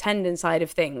ligament tendon side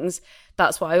of things,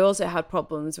 that's what I also had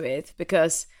problems with,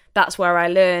 because that's where I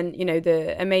learned, one of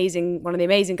the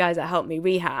amazing guys that helped me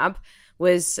rehab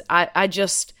was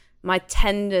my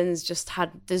tendons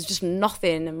there's just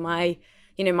nothing. And I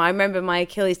remember my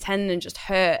Achilles tendon just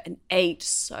hurt and ached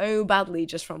so badly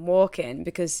just from walking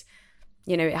because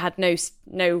it had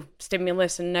no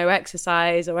stimulus and no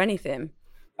exercise or anything.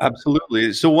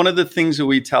 Absolutely. So one of the things that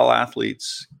we tell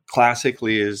athletes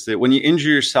classically is that when you injure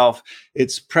yourself,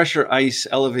 it's pressure, ice,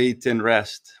 elevate, and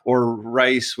rest, or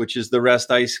RICE, which is the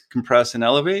rest, ice, compress, and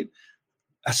elevate.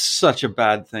 That's such a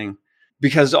bad thing,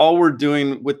 because all we're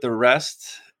doing with the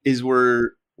rest is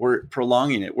we're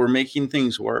prolonging it. We're making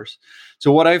things worse.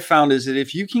 So what I've found is that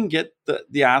if you can get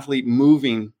the athlete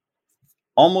moving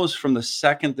almost from the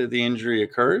second that the injury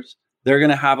occurs, they're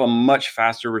going to have a much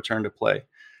faster return to play.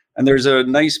 And there's a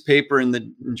nice paper in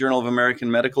the Journal of American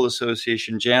Medical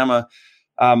Association, JAMA,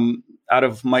 out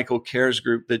of Michael Kerr's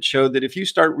group that showed that if you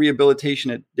start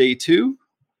rehabilitation at day 2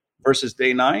 versus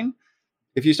day 9,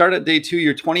 if you start at day 2,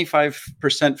 you're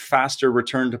 25% faster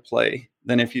return to play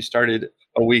than if you started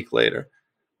a week later.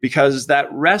 Because that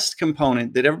rest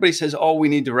component that everybody says, oh, we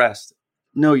need to rest.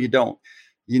 No, you don't.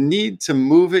 You need to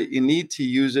move it. You need to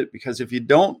use it, because if you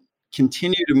don't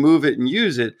continue to move it and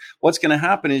use it, what's going to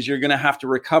happen is you're going to have to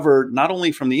recover not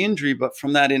only from the injury, but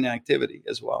from that inactivity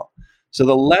as well. So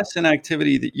the less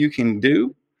inactivity that you can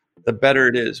do, the better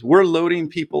it is. We're loading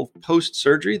people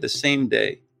post-surgery the same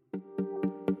day.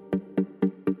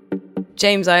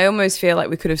 James, I almost feel like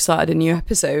we could have started a new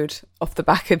episode off the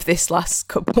back of this last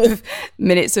couple of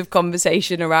minutes of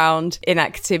conversation around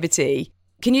inactivity.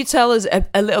 Can you tell us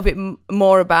a little bit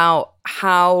more about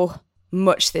how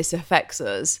much this affects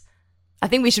us? I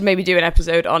think we should maybe do an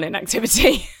episode on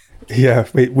inactivity. Yeah,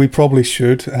 we probably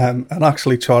should. And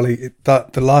actually, Charlie,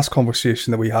 the last conversation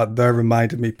that we had there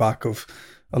reminded me back of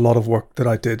a lot of work that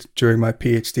I did during my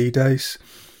PhD days.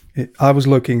 I was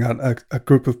looking at a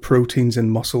group of proteins in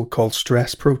muscle called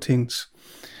stress proteins.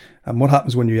 And what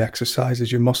happens when you exercise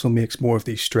is your muscle makes more of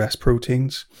these stress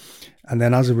proteins. And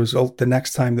then as a result, the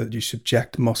next time that you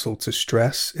subject muscle to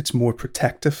stress, it's more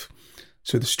protective.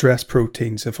 So the stress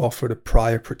proteins have offered a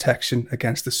prior protection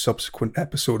against the subsequent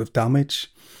episode of damage.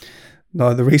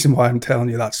 Now, the reason why I'm telling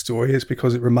you that story is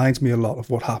because it reminds me a lot of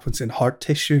what happens in heart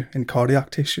tissue, in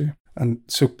cardiac tissue. And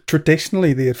so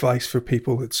traditionally, the advice for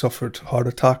people that suffered heart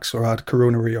attacks or had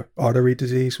coronary artery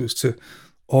disease was to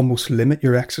almost limit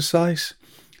your exercise.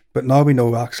 But now we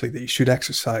know actually that you should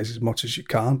exercise as much as you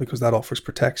can because that offers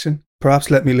protection. Perhaps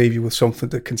let me leave you with something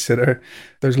to consider.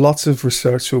 There's lots of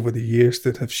research over the years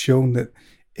that have shown that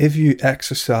if you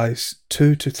exercise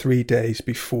 2 to 3 days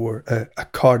before a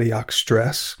cardiac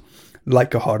stress,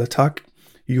 like a heart attack,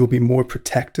 you'll be more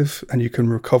protective and you can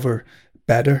recover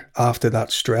better after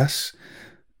that stress.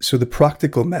 So the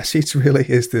practical message really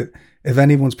is that if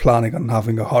anyone's planning on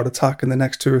having a heart attack in the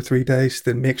next 2 or 3 days,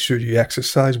 then make sure you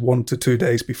exercise 1 to 2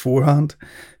 days beforehand,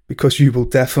 because you will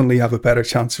definitely have a better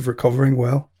chance of recovering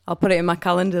well. I'll put it in my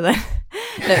calendar then.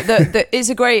 It's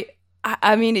a great,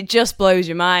 I mean, it just blows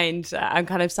your mind. I'm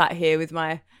kind of sat here with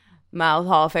my mouth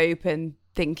half open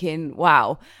thinking,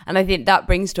 wow. And I think that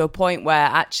brings to a point where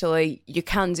actually you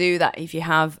can do that if you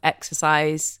have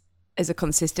exercise as a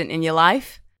consistent in your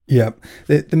life. Yeah,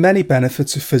 the many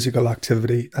benefits of physical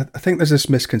activity. I think there's this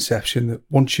misconception that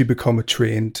once you become a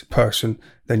trained person,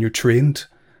 then you're trained.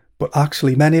 But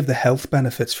actually, many of the health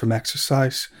benefits from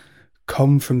exercise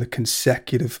come from the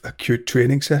consecutive acute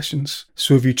training sessions.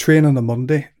 So if you train on a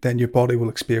Monday, then your body will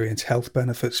experience health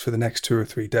benefits for the next 2 or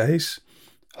 3 days.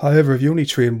 However, if you only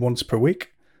train once per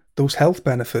week, those health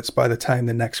benefits by the time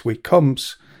the next week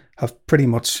comes have pretty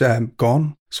much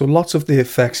gone. So lots of the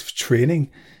effects of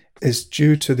training is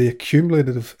due to the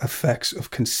accumulative effects of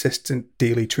consistent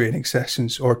daily training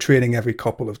sessions or training every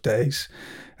couple of days.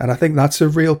 And I think that's a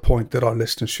real point that our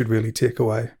listeners should really take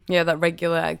away. Yeah, that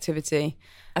regular activity.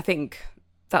 I think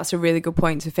that's a really good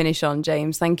point to finish on,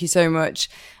 James. Thank you so much.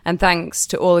 And thanks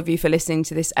to all of you for listening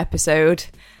to this episode.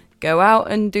 Go out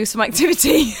and do some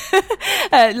activity.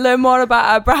 Learn more about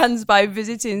our brands by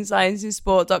visiting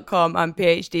scienceinsport.com and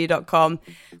phd.com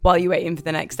while you're waiting for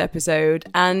the next episode.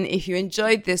 And if you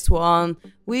enjoyed this one,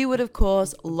 we would, of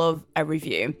course, love a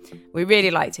review. We really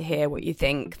like to hear what you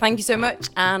think. Thank you so much,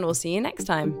 and we'll see you next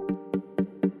time.